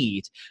people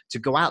need to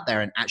go out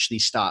there and actually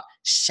start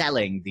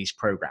selling these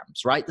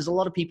programs, right? There's a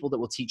lot of people that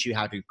will teach you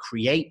how to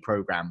create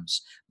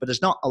programs, but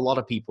there's not a lot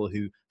of people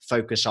who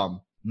focus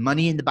on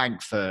money in the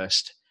bank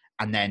first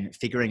and then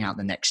figuring out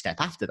the next step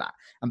after that.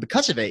 And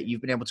because of it,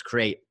 you've been able to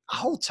create a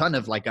whole ton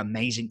of like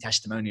amazing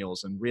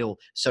testimonials and real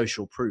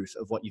social proof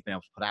of what you've been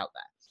able to put out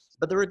there.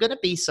 But there are going to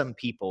be some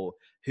people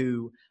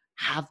who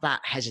have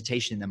that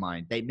hesitation in their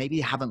mind. They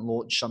maybe haven't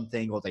launched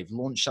something, or they've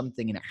launched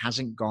something and it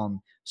hasn't gone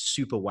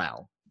super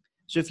well.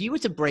 So if you were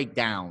to break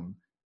down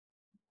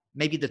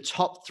maybe the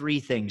top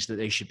 3 things that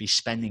they should be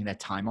spending their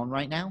time on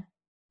right now,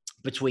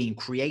 between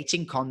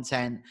creating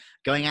content,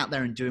 going out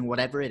there and doing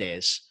whatever it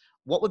is,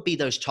 what would be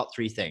those top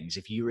 3 things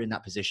if you were in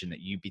that position that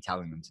you'd be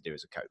telling them to do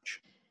as a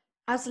coach?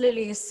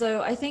 Absolutely.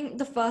 So I think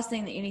the first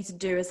thing that you need to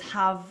do is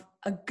have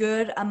a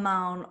good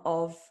amount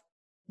of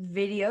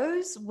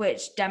videos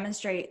which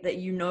demonstrate that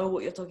you know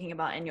what you're talking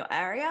about in your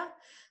area.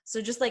 So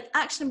just like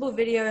actionable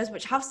videos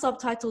which have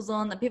subtitles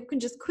on that people can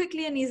just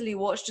quickly and easily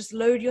watch. Just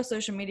load your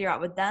social media app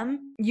with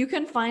them. You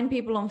can find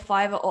people on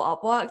Fiverr or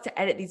Upwork to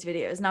edit these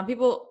videos. Now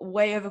people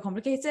way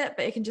overcomplicate it,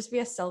 but it can just be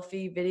a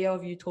selfie video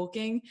of you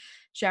talking,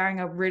 sharing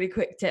a really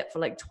quick tip for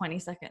like 20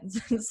 seconds.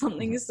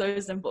 Something is so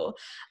simple.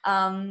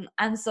 And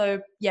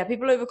so yeah,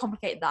 people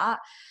overcomplicate that.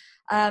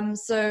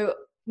 So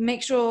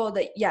make sure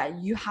that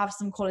you have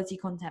some quality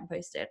content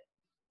posted.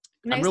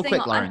 And real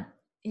quick, Lauren,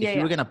 if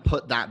you were going to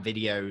put that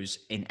videos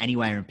in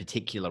anywhere in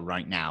particular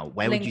right now,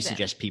 where would you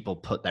suggest people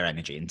put their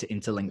energy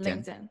into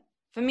LinkedIn?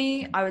 For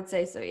me, I would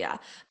say so, yeah.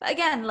 But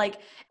again, like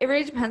it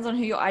really depends on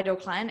who your ideal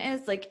client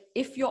is. Like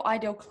if your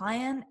ideal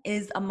client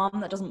is a mom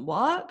that doesn't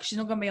work, she's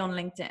not going to be on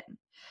LinkedIn.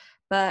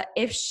 But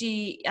if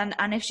she and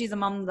if she's a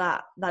mom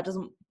that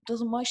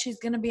doesn't work, she's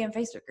going to be in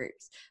Facebook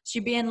groups.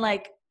 She'd be in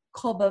like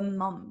Cobham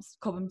Mums,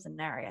 Cobham's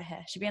an area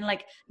here. She'd be in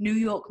like New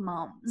York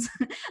Mums,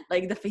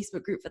 like the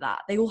Facebook group for that.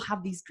 They all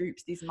have these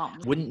groups, these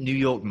mums. Wouldn't New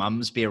York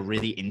Mums be a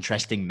really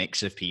interesting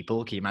mix of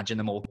people? Can you imagine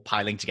them all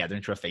piling together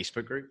into a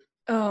Facebook group?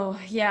 Oh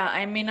yeah,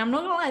 I mean, I'm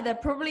not gonna lie, there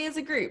probably is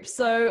a group.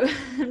 So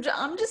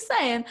I'm just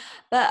saying,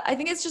 but I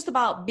think it's just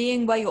about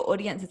being where your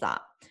audience is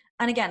at.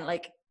 And again,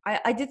 like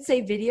I did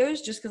say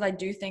videos just because I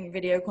do think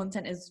video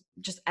content is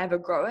just ever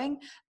growing.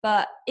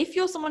 But if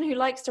you're someone who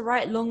likes to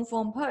write long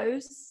form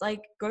posts,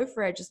 like go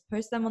for it. Just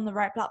post them on the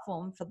right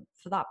platform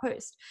for that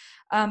post.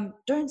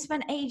 Don't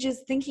spend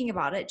ages thinking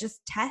about it.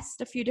 Just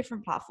test a few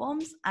different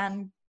platforms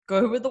and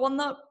go with the one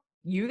that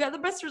you get the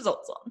best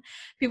results on.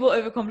 People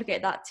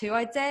overcomplicate that too,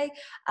 I'd say.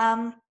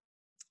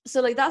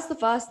 So like that's the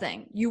first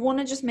thing. You want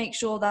to just make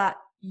sure that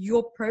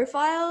your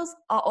profiles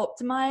are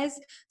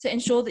optimized to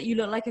ensure that you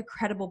look like a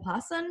credible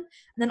person. And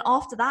then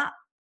after that,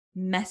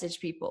 message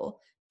people.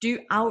 Do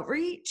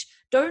outreach.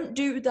 Don't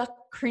do the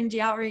cringy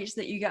outreach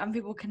that you get when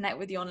people connect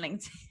with you on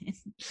LinkedIn.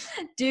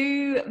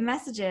 Do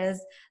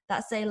messages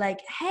that say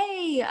like,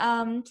 hey,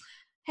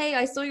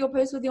 I saw your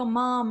post with your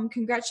mom.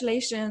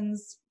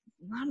 Congratulations.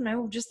 I don't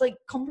know, just like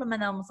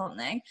compliment them or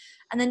something.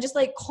 And then just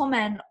like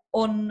comment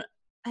on,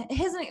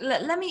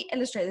 let me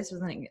illustrate this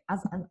with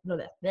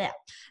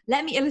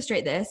let me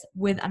illustrate this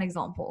with an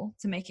example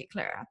to make it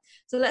clearer.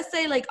 So let's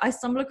say like I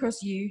stumble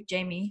across you,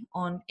 Jamie,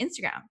 on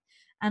Instagram,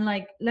 and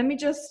like let me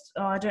just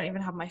I don't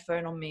even have my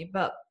phone on me,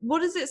 but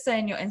what does it say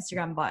in your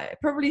Instagram bio? It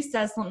probably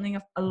says something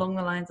along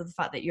the lines of the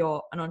fact that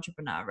you're an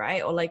entrepreneur,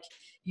 right? Or like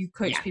you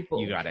coach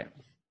people. You got it.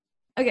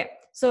 Okay,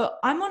 so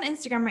I'm on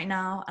Instagram right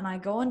now and I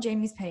go on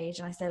Jamie's page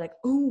and I say like,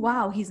 oh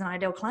wow, he's an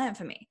ideal client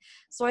for me.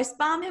 So I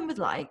spam him with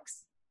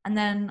likes. And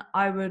then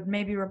I would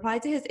maybe reply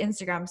to his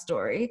Instagram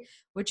story,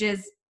 which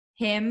is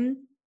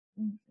him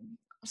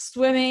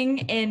swimming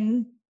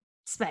in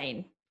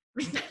Spain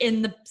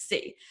in the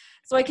sea.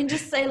 So I can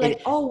just say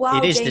like, oh wow,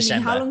 it is Jamie,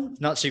 December. how long?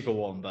 Not super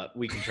warm, but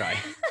we can try.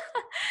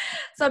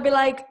 So I'd be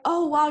like,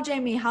 oh wow,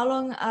 Jamie, how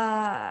long?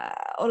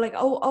 Or like,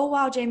 oh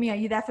wow, Jamie, are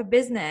you there for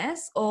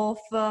business or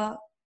for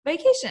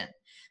vacation?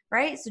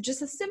 Right? So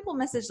just a simple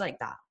message like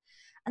that.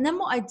 And then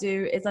what I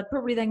do is I'd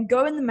probably then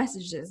go in the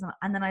messages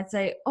and then I'd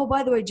say, oh,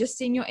 by the way, just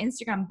seeing your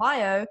Instagram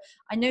bio,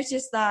 I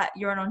noticed that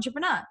you're an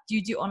entrepreneur. Do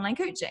you do online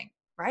coaching?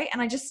 Right?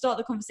 And I just start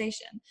the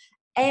conversation.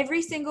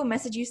 Every single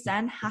message you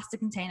send has to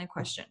contain a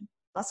question.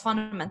 That's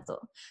fundamental.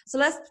 So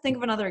let's think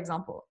of another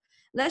example.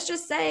 Let's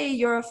just say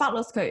you're a fat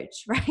loss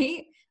coach,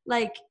 right?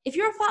 Like if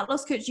you're a fat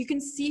loss coach, you can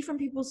see from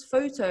people's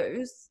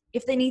photos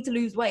if they need to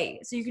lose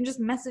weight. So you can just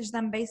message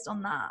them based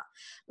on that.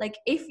 Like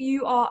if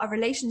you are a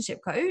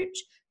relationship coach,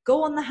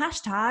 go on the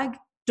hashtag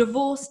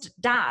divorced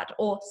dad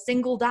or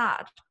single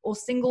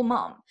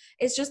mom.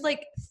 It's just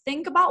like,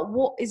 think about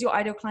what is your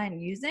ideal client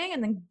using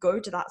and then go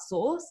to that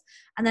source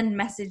and then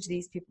message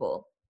these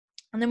people.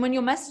 And then when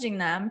you're messaging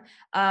them,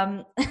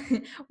 I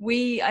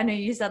know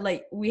you said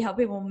like we help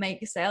people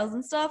make sales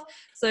and stuff.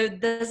 So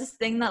there's this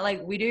thing that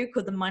like we do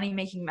called the money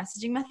making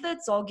messaging method.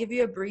 So I'll give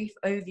you a brief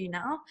overview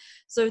now.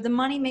 So the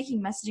money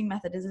making messaging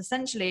method is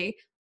essentially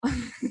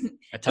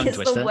a tongue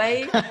twister. The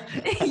way,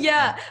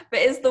 yeah, but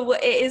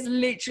it is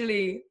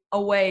literally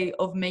a way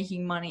of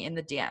making money in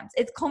the DMs.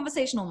 It's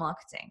conversational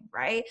marketing,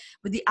 right?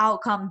 With the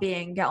outcome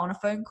being get on a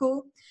phone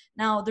call.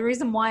 Now, the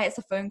reason why it's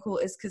a phone call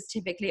is because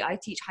typically I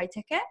teach high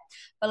ticket,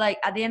 but like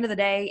at the end of the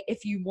day,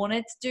 if you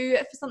wanted to do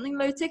it for something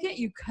low ticket,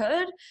 you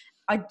could.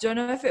 I don't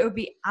know if it would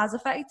be as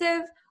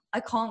effective.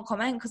 I can't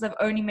comment because I've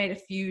only made a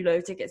few low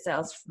ticket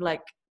sales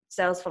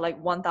for like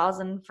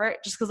 1,000 for it,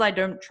 just because I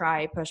don't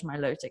try push my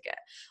low ticket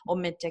or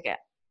mid ticket.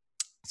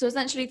 So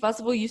essentially, first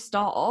of all, you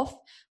start off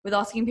with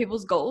asking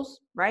people's goals,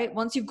 right?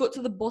 Once you've got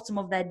to the bottom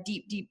of their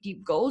deep, deep,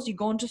 deep goals, you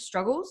go into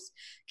struggles.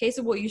 Okay,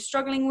 so what you're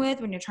struggling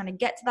with when you're trying to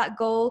get to that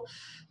goal.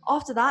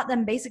 After that,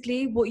 then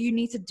basically what you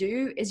need to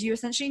do is you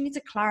essentially need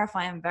to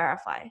clarify and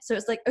verify. So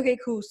it's like, okay,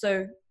 cool.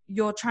 So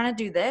you're trying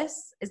to do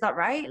this. Is that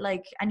right?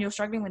 Like, and you're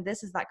struggling with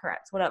this. Is that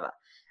correct? Whatever.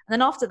 And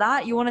then after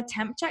that, you want to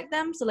temp check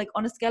them. So like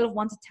on a scale of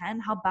 1 to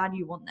 10, how bad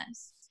you want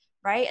this,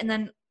 right? And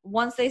then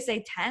once they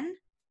say 10,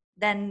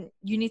 then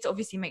you need to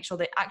obviously make sure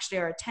they actually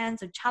are a 10,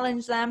 so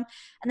challenge them.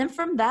 And then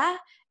from there,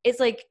 it's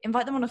like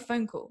invite them on a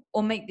phone call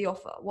or make the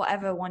offer,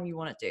 whatever one you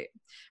want to do,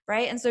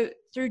 right? And so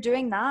through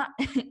doing that,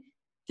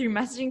 through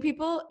messaging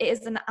people, it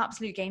is an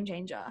absolute game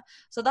changer.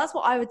 So that's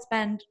what I would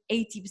spend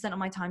 80% of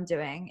my time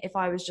doing if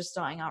I was just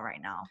starting out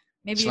right now.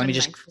 Maybe So even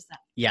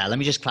 90%. let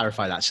me just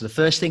clarify that. So the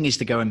first thing is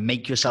to go and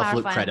make yourself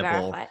look Clarify and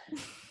credible. verify.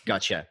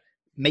 Gotcha.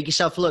 Make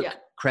yourself look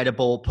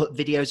credible, put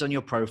videos on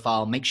your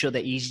profile, make sure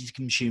they're easy to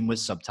consume with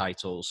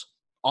subtitles,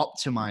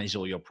 optimize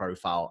all your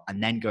profile,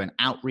 and then go and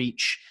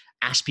outreach,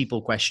 ask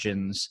people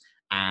questions,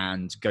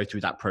 and go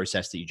through that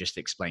process that you just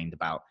explained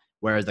about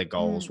where are their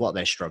goals, what are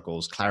their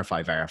struggles,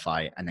 clarify,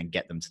 verify, and then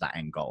get them to that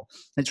end goal.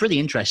 And it's really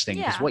interesting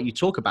because what you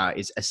talk about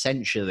is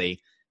essentially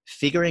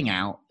figuring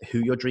out who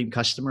your dream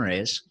customer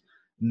is,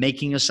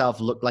 making yourself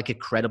look like a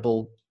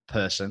credible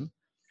person,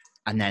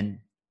 and then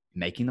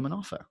making them an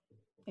offer.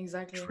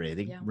 Exactly.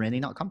 It's really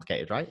not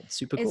complicated, right? It's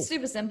super cool. It's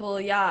super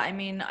simple. Yeah. I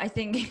mean, I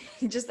think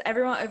just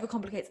everyone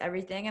overcomplicates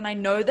everything. And I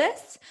know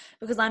this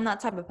because I'm that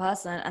type of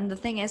person. And the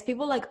thing is,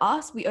 people like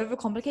us, we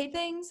overcomplicate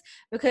things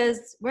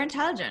because we're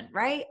intelligent,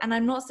 right? And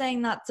I'm not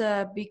saying that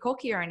to be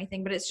cocky or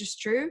anything, but it's just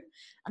true.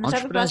 And the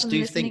entrepreneurs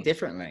do think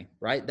differently,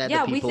 right? They're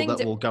the people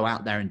that will go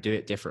out there and do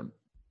it different.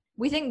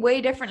 We think way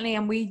differently,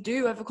 and we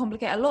do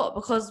overcomplicate a lot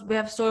because we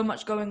have so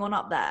much going on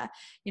up there,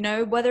 you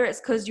know, whether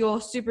it's because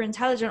you're super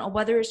intelligent or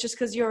whether it's just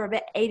because you're a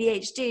bit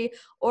ADHD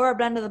or a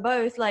blend of the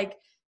both. Like,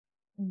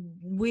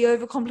 we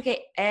overcomplicate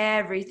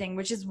everything,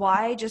 which is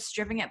why just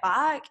stripping it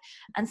back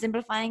and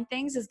simplifying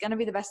things is going to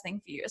be the best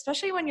thing for you,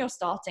 especially when you're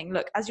starting.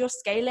 Look, as you're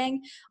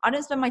scaling, I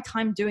don't spend my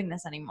time doing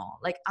this anymore,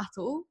 like at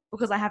all,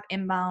 because I have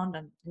inbound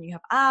and you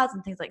have ads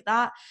and things like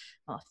that.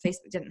 Well,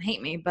 Facebook didn't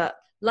hate me, but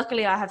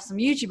luckily I have some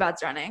YouTube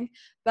ads running.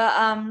 But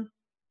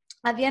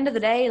at the end of the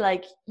day,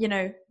 like, you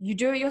know, you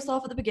do it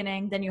yourself at the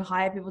beginning, then you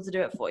hire people to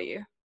do it for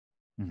you.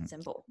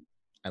 Simple.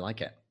 I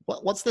like it.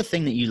 What's the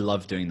thing that you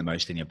love doing the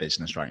most in your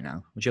business right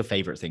now? What's your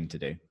favorite thing to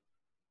do?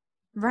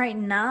 Right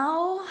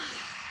now,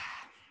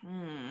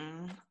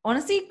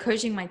 honestly,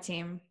 coaching my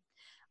team.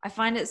 I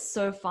find it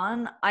so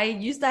fun. I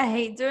used to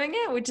hate doing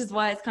it, which is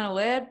why it's kind of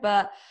weird,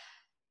 but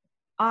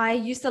I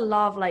used to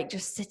love like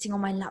just sitting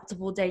on my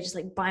laptop all day, just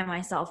like by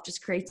myself,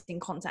 just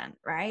creating content,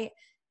 right?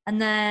 And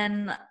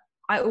then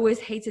I always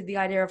hated the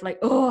idea of like,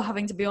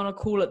 having to be on a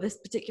call at this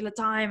particular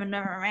time and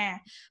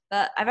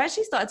but I've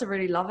actually started to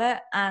really love it.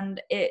 And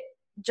it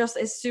just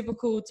is super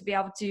cool to be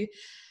able to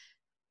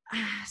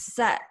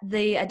set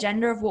the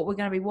agenda of what we're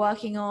going to be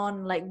working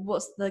on, like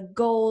what's the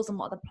goals and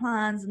what are the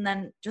plans, and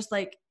then just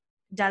like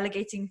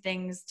delegating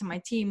things to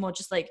my team or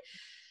just like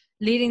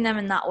leading them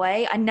in that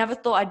way. I never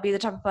thought I'd be the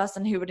type of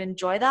person who would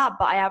enjoy that,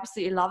 but I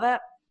absolutely love it.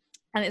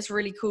 And it's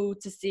really cool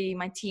to see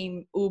my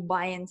team all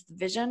buy into the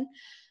vision.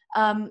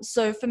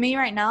 So for me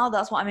right now,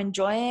 that's what I'm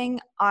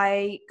enjoying.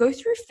 I go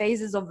through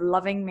phases of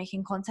loving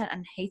making content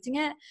and hating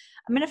it.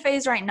 I'm in a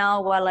phase right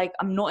now where like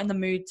I'm not in the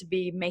mood to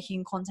be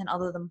making content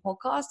other than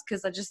podcasts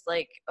because I just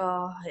like,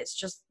 it's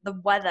just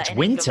the weather. It's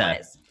winter.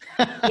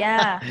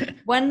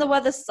 When the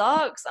weather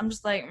sucks, I'm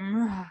just like,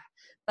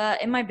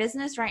 But in my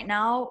business right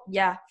now,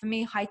 for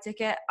me, high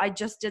ticket, I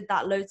just did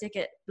that low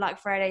ticket Black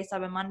Friday,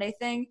 Cyber Monday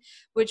thing,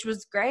 which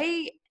was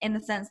great in the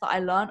sense that I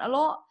learned a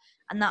lot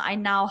and that I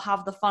now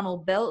have the funnel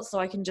built so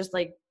I can just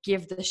like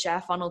give the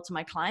share funnel to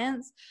my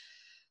clients.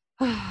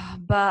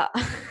 But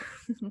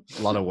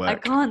a lot of work. I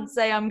can't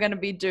say I'm going to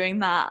be doing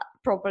that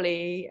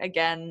properly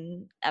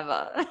again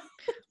ever.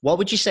 What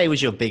would you say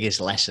was your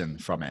biggest lesson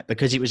from it?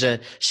 Because it was a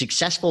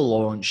successful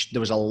launch. There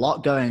was a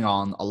lot going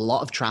on, a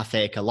lot of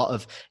traffic, a lot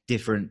of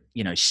different,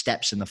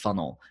 steps in the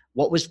funnel.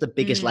 What was the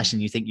biggest lesson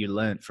you think you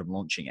learned from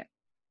launching it?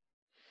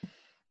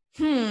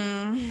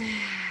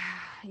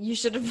 You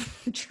should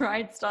have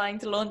tried starting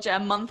to launch it a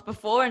month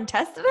before and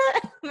tested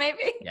it,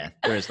 maybe. Yeah,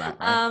 there is that.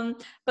 Right?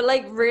 But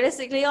like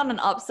realistically on an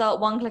upsell,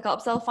 one-click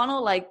upsell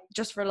funnel, like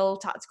just for a little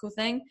tactical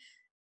thing,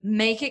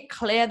 make it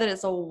clear that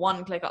it's a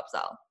one-click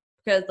upsell.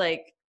 Because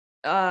like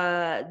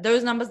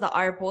those numbers that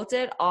I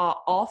reported are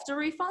after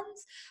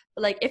refunds.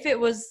 But like if it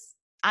was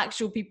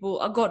actual people,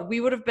 oh God, we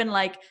would have been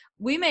like,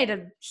 we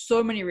made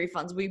so many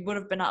refunds. We would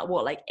have been at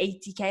like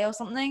 80K or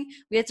something.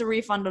 We had to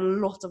refund a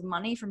lot of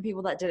money from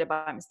people that did it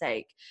by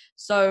mistake.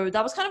 So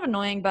that was kind of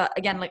annoying, but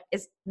again, like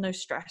it's no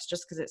stress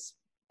just because it's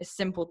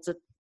simple to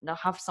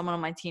have someone on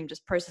my team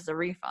just process a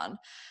refund.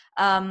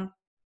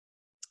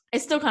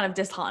 It's still kind of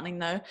disheartening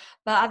though.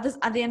 But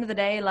at the end of the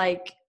day,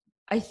 like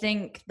I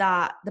think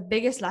that the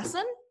biggest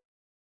lesson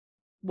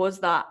was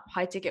that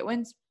high ticket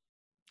wins.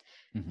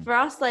 For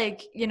us,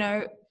 like,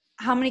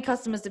 how many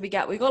customers did we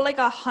get? We got like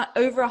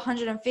over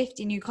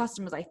 150 new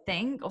customers, I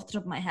think, off the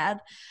top of my head.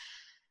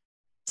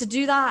 To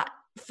do that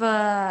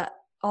for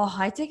our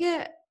high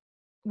ticket,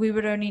 we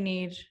would only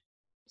need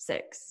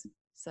 6.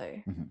 So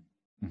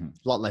a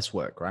lot less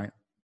work, right?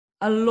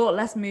 A lot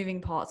less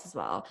moving parts as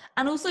well.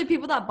 And also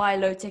people that buy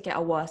low ticket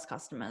are worse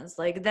customers.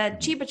 Like their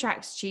cheap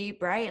attracts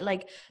cheap, right?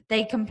 Like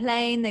they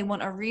complain, they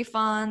want a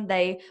refund,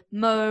 they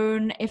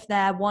moan if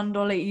their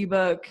 $1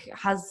 ebook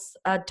has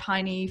a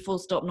tiny full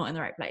stop not in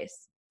the right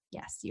place.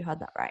 Yes, you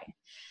heard that right.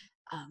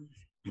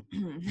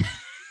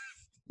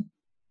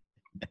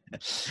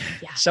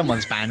 Yeah.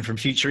 Someone's banned from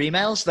future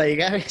emails. There you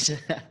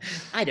go.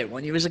 I don't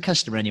want you as a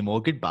customer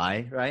anymore.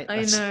 Goodbye. Right?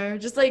 I know.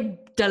 Just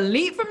like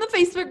delete from the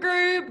Facebook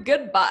group.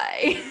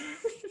 Goodbye.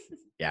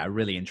 Yeah,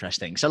 really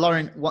interesting. So,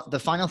 Lauren, what the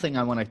final thing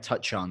I want to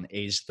touch on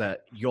is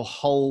that your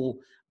whole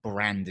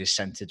brand is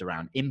centered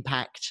around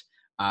impact.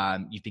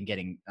 You've been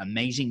getting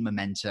amazing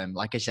momentum,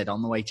 like I said,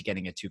 on the way to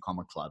getting a 2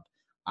 Comma Club.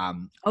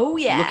 Oh,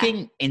 yeah.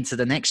 Looking into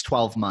the next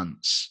 12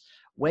 months,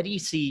 where do you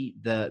see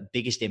the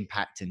biggest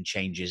impact and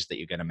changes that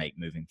you're going to make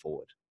moving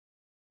forward?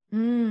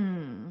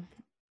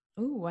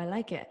 Oh, I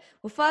like it.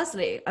 Well,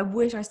 firstly, I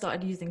wish I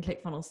started using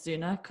ClickFunnels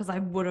sooner because I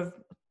would have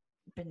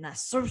been there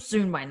so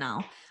soon by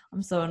now.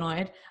 I'm so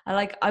annoyed.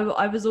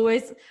 I was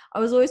always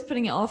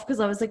putting it off because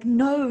I was like,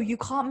 no, you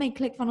can't make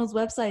ClickFunnels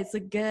websites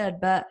look good,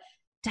 but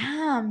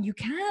damn, you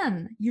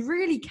can. You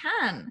really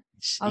can.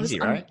 It's easy,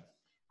 right?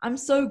 I'm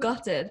so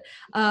gutted.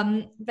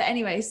 But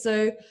anyway,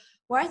 so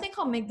where I think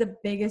I'll make the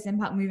biggest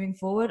impact moving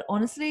forward,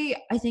 honestly,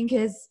 I think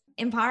is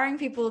empowering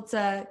people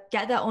to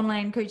get their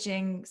online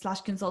coaching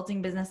 /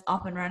 consulting business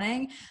up and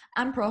running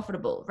and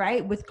profitable,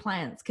 right? With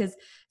clients. Because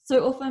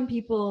so often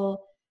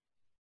people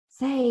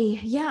say,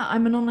 yeah,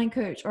 I'm an online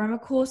coach or I'm a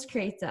course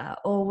creator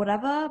or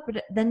whatever.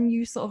 But then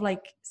you sort of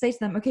like say to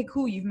them, okay,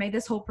 cool. You've made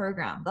this whole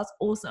program. That's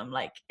awesome.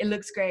 Like it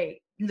looks great.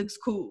 It looks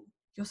cool.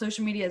 Your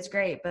social media is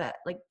great. But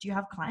like, do you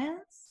have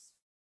clients?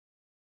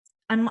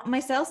 And my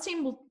sales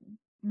team will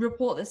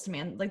report this to me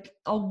and like,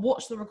 I'll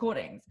watch the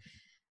recordings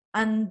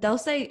and they'll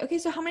say, okay,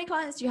 so how many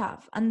clients do you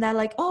have? And they're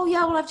like, oh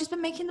yeah, well, I've just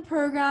been making the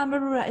program. Blah,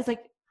 blah, blah. It's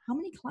like, how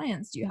many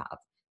clients do you have?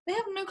 They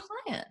have no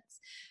clients.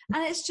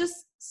 And it's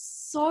just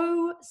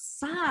so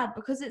sad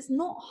because it's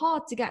not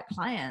hard to get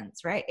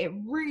clients, right? It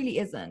really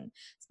isn't.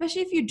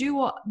 Especially if you do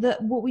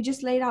what we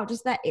just laid out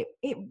just there.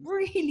 It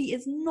really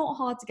is not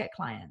hard to get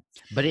clients.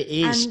 But it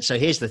is. So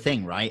here's the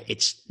thing, right?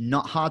 It's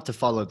not hard to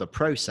follow the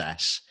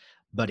process,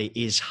 but it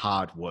is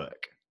hard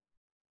work.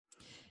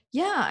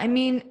 Yeah, I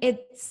mean,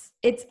 it's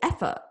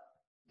effort.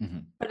 Mm-hmm.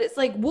 But it's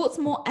like, what's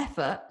more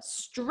effort,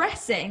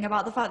 stressing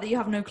about the fact that you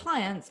have no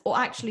clients or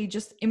actually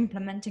just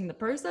implementing the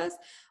process?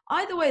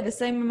 Either way, the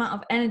same amount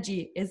of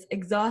energy is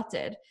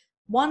exerted.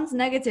 One's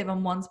negative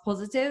and one's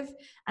positive.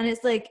 And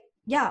it's like,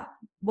 yeah,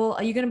 well,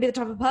 are you going to be the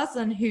type of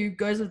person who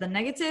goes with the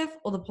negative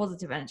or the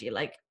positive energy?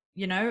 Like,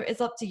 you know,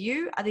 it's up to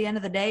you. At the end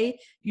of the day,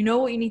 you know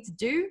what you need to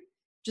do.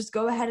 Just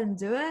go ahead and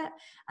do it.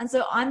 And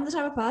so I'm the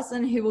type of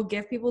person who will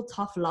give people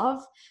tough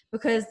love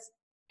because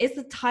it's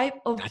the type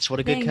of That's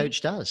what a good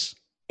coach does.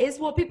 It's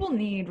what people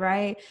need,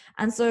 right?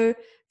 And so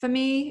for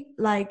me,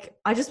 like,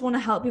 I just want to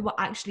help people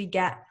actually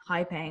get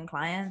high paying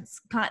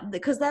clients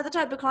because they're the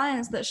type of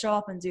clients that show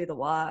up and do the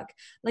work.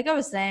 Like I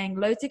was saying,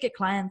 low ticket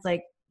clients,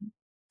 like,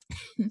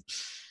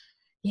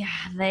 yeah,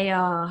 they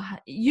are,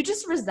 you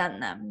just resent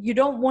them. You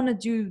don't want to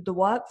do the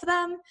work for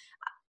them.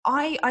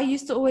 I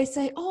used to always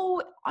say,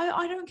 oh,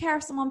 I don't care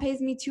if someone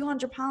pays me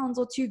 £200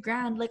 or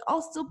 $2,000, like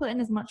I'll still put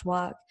in as much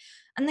work.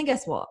 And then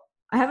guess what?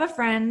 I have a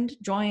friend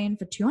join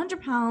for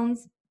 £200.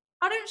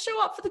 I don't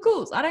show up for the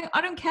calls. I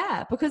don't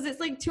care because it's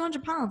like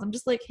 £200. I'm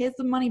just like, here's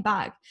the money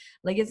back.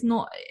 Like it's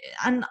not,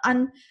 and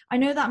I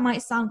know that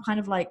might sound kind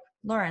of like,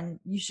 Lauren,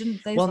 you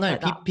shouldn't say something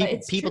like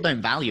that. People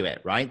don't value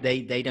it, right?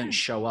 They don't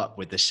show up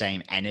with the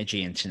same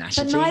energy and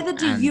tenacity. But neither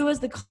do you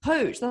as the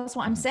coach. That's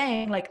what I'm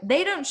saying. Like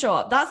they don't show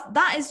up.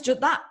 That is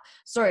just that.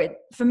 Sorry,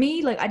 for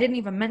me, like I didn't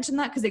even mention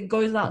that because it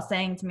goes without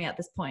saying to me at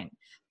this point.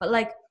 But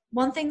like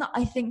one thing that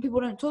I think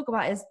people don't talk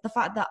about is the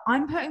fact that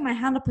I'm putting my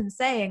hand up and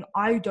saying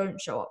I don't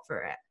show up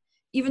for it.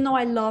 Even though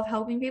I love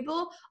helping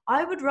people,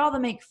 I would rather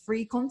make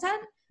free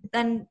content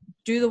than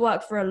do the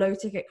work for a low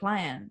ticket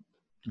client.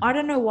 I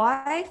don't know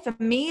why. For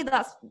me,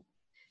 I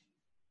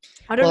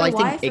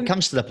think it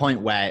comes to the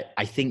point where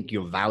I think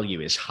your value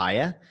is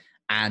higher.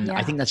 And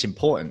I think that's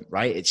important,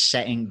 right? It's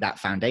setting that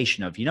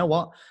foundation of, you know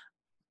what?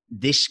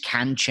 This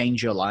can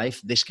change your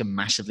life. This can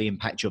massively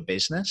impact your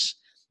business.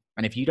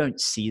 And if you don't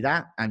see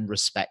that and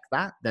respect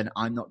that, then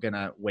I'm not going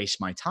to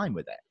waste my time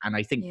with it. And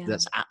I think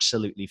that's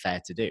absolutely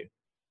fair to do.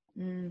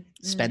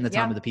 Spend the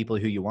time with the people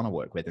who you want to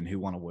work with and who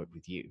want to work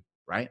with you,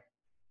 right?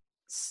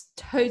 It's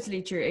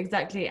totally true.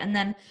 Exactly. And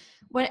then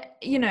when,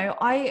 you know,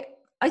 I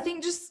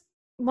think just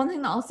one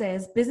thing that I'll say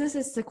is business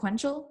is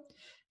sequential.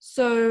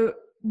 So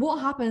what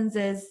happens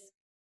is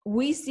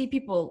we see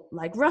people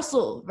like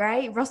Russell,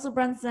 right? Russell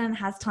Brunson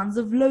has tons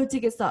of low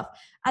ticket stuff.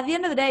 At the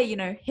end of the day, you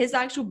know, his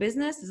actual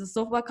business is a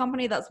software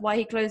company. That's why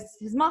he closed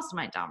his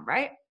mastermind down,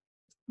 right?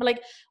 But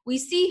like we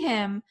see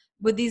him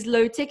with these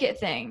low ticket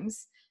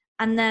things.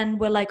 And then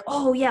we're like,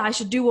 oh yeah, I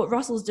should do what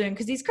Russell's doing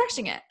because he's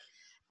crushing it.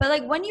 But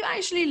like when you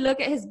actually look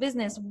at his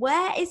business,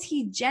 where is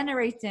he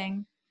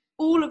generating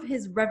all of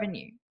his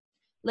revenue?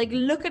 Like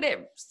look at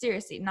it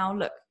seriously. Now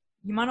look,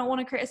 you might not want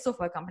to create a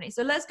software company.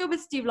 So let's go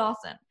with Steve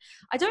Larsen.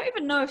 I don't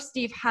even know if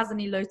Steve has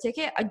any low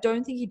ticket. I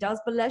don't think he does,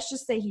 but let's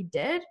just say he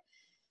did.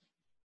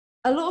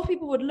 A lot of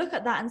people would look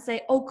at that and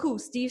say, oh cool,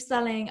 Steve's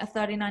selling a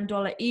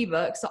 $39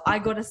 ebook. So I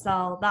got to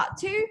sell that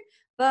too.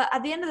 But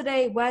at the end of the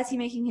day, where's he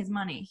making his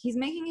money? He's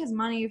making his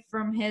money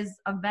from his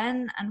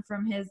event and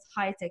from his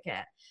high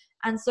ticket.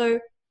 And so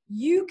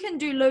you can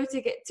do low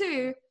ticket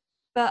too,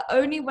 but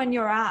only when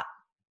you're at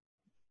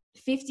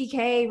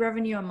 50K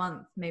revenue a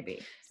month, maybe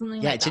something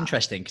like that. Yeah, it's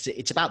interesting because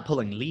it's about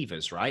pulling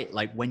levers, right?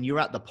 Like when you're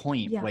at the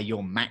point where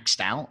you're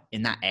maxed out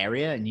in that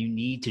area and you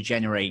need to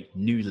generate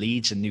new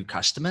leads and new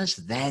customers,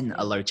 then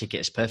a low ticket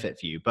is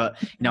perfect for you. But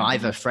I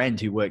have a friend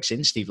who works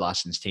in Steve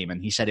Larson's team,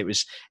 and he said it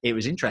was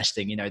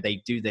interesting.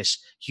 They do this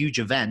huge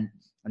event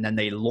and then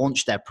they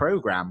launched their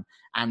program,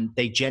 and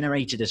they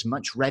generated as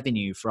much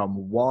revenue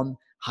from one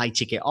high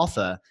ticket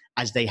offer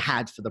as they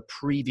had for the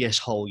previous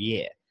whole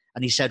year.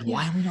 And he said,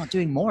 why are we not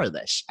doing more of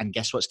this? And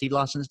guess what Steve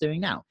Larson's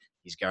doing now?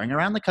 He's going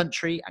around the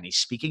country and he's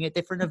speaking at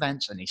different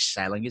events and he's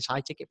selling his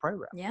high ticket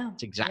program. Yeah.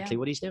 It's exactly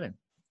what he's doing.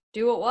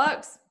 Do what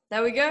works.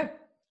 There we go.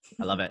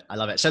 I love it. I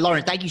love it. So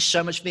Lauren, thank you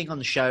so much for being on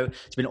the show.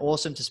 It's been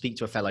awesome to speak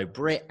to a fellow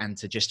Brit and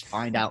to just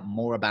find out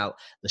more about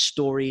the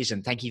stories.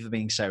 And thank you for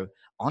being so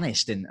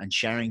honest and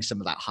sharing some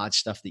of that hard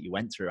stuff that you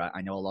went through.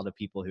 I know a lot of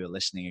people who are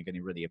listening are going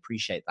to really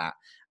appreciate that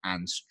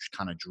and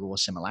kind of draw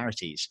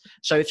similarities.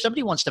 So if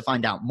somebody wants to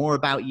find out more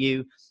about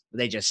you,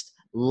 they just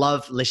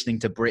love listening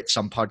to Brits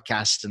on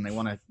podcasts and they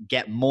want to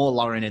get more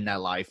Lauren in their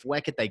life, where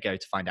could they go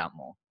to find out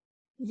more?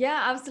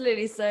 Yeah,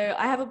 absolutely. So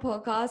I have a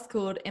podcast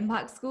called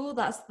Impact School.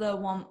 That's the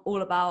one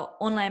all about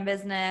online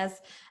business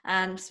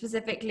and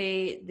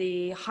specifically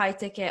the high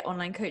ticket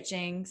online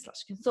coaching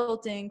 /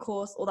 consulting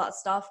course, all that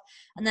stuff.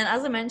 And then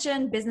as I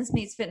mentioned, Business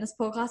Meets Fitness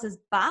podcast is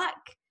back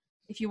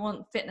if you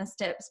want fitness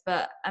tips.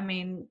 But I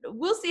mean,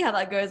 we'll see how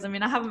that goes. I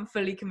mean, I haven't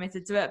fully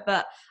committed to it,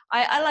 but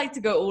I like to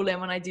go all in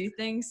when I do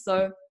things.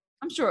 So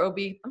I'm sure it'll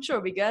be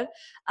good.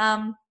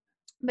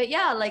 But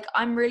yeah, like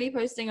I'm really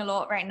posting a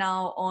lot right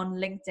now on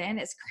LinkedIn.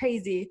 It's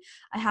crazy.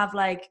 I have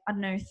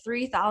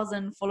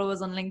 3,000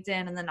 followers on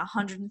LinkedIn and then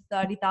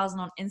 130,000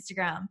 on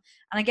Instagram. And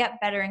I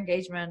get better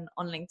engagement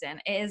on LinkedIn.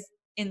 It is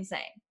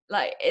insane.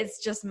 Like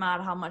it's just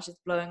mad how much it's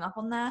blowing up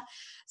on there.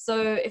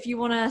 So if you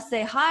want to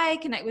say hi,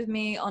 connect with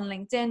me on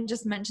LinkedIn,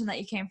 just mention that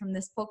you came from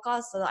this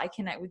podcast so that I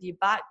connect with you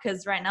back.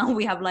 Because right now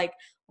we have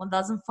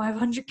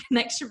 1,500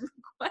 connection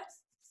requests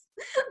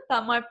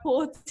that my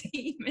poor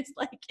team is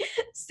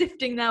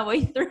sifting their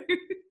way through.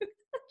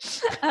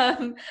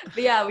 But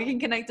yeah, we can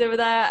connect over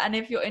there. And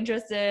if you're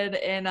interested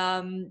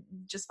in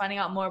just finding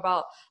out more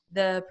about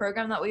the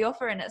program that we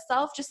offer in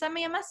itself, just send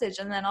me a message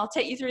and then I'll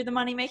take you through the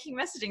money-making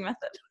messaging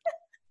method.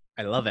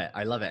 I love it.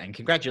 I love it. And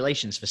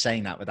congratulations for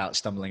saying that without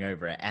stumbling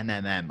over it.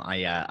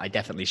 I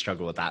definitely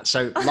struggle with that.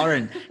 So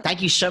Lauren, thank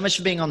you so much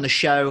for being on the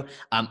show.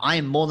 I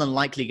am more than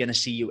likely going to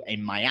see you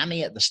in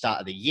Miami at the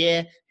start of the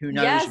year. Who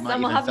knows? Yes, we might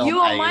and we'll even have film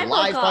you on a my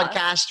live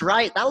podcast,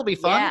 right? That'll be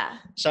fun. Yeah.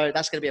 So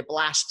that's going to be a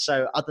blast.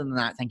 So other than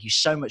that, thank you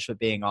so much for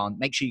being on.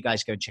 Make sure you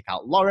guys go and check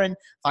out Lauren,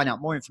 find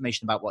out more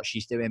information about what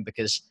she's doing,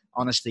 because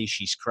honestly,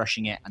 she's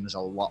crushing it and there's a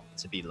lot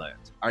to be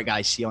learned. All right,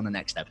 guys, see you on the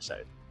next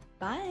episode.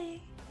 Bye.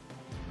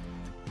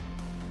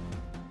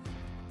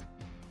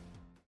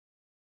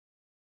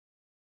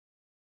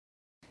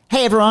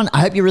 Hey everyone,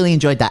 I hope you really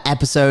enjoyed that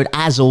episode.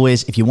 As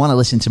always, if you want to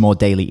listen to more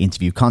daily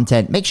interview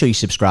content, make sure you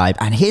subscribe.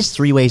 And here's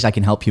 3 ways I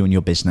can help you in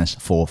your business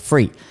for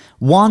free.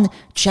 1,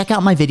 check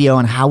out my video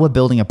on how we're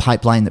building a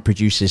pipeline that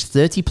produces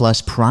 30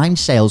 plus prime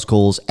sales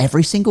calls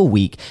every single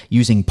week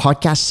using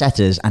podcast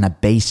setters and a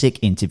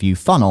basic interview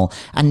funnel.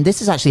 And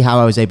this is actually how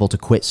I was able to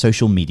quit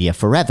social media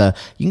forever.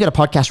 You can go to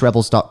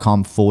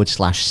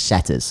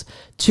podcastrebels.com/setters.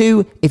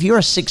 2, if you're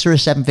a 6 or a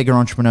 7 figure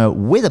entrepreneur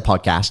with a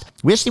podcast,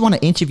 we actually want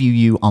to interview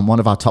you on one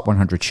of our top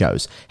 100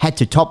 shows. Head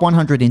to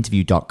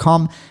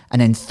top100interview.com.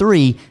 And then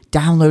 3,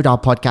 download our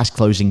podcast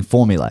closing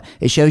formula.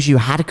 It shows you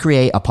how to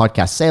create a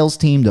podcast sales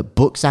team that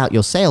books out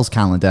your sales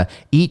calendar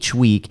each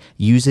week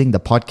using the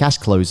podcast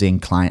closing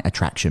client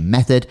attraction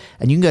method.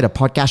 And you can go to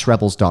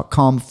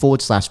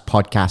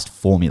podcastrebels.com/podcast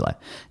formula.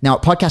 Now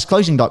at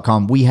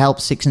podcastclosing.com, we help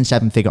 6 and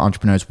 7 figure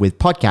entrepreneurs with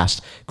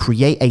podcasts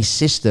create a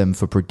system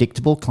for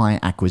predictable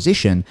client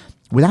acquisition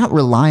without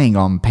relying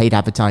on paid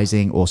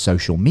advertising or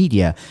social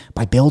media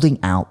by building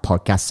out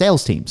podcast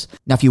sales teams.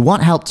 Now, if you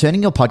want help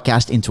turning your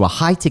podcast into a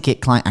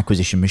high-ticket client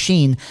acquisition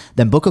machine,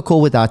 then book a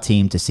call with our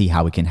team to see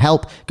how we can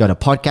help. Go to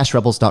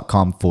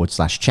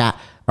podcastrebels.com/chat.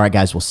 All right,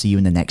 guys, we'll see you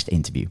in the next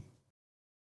interview.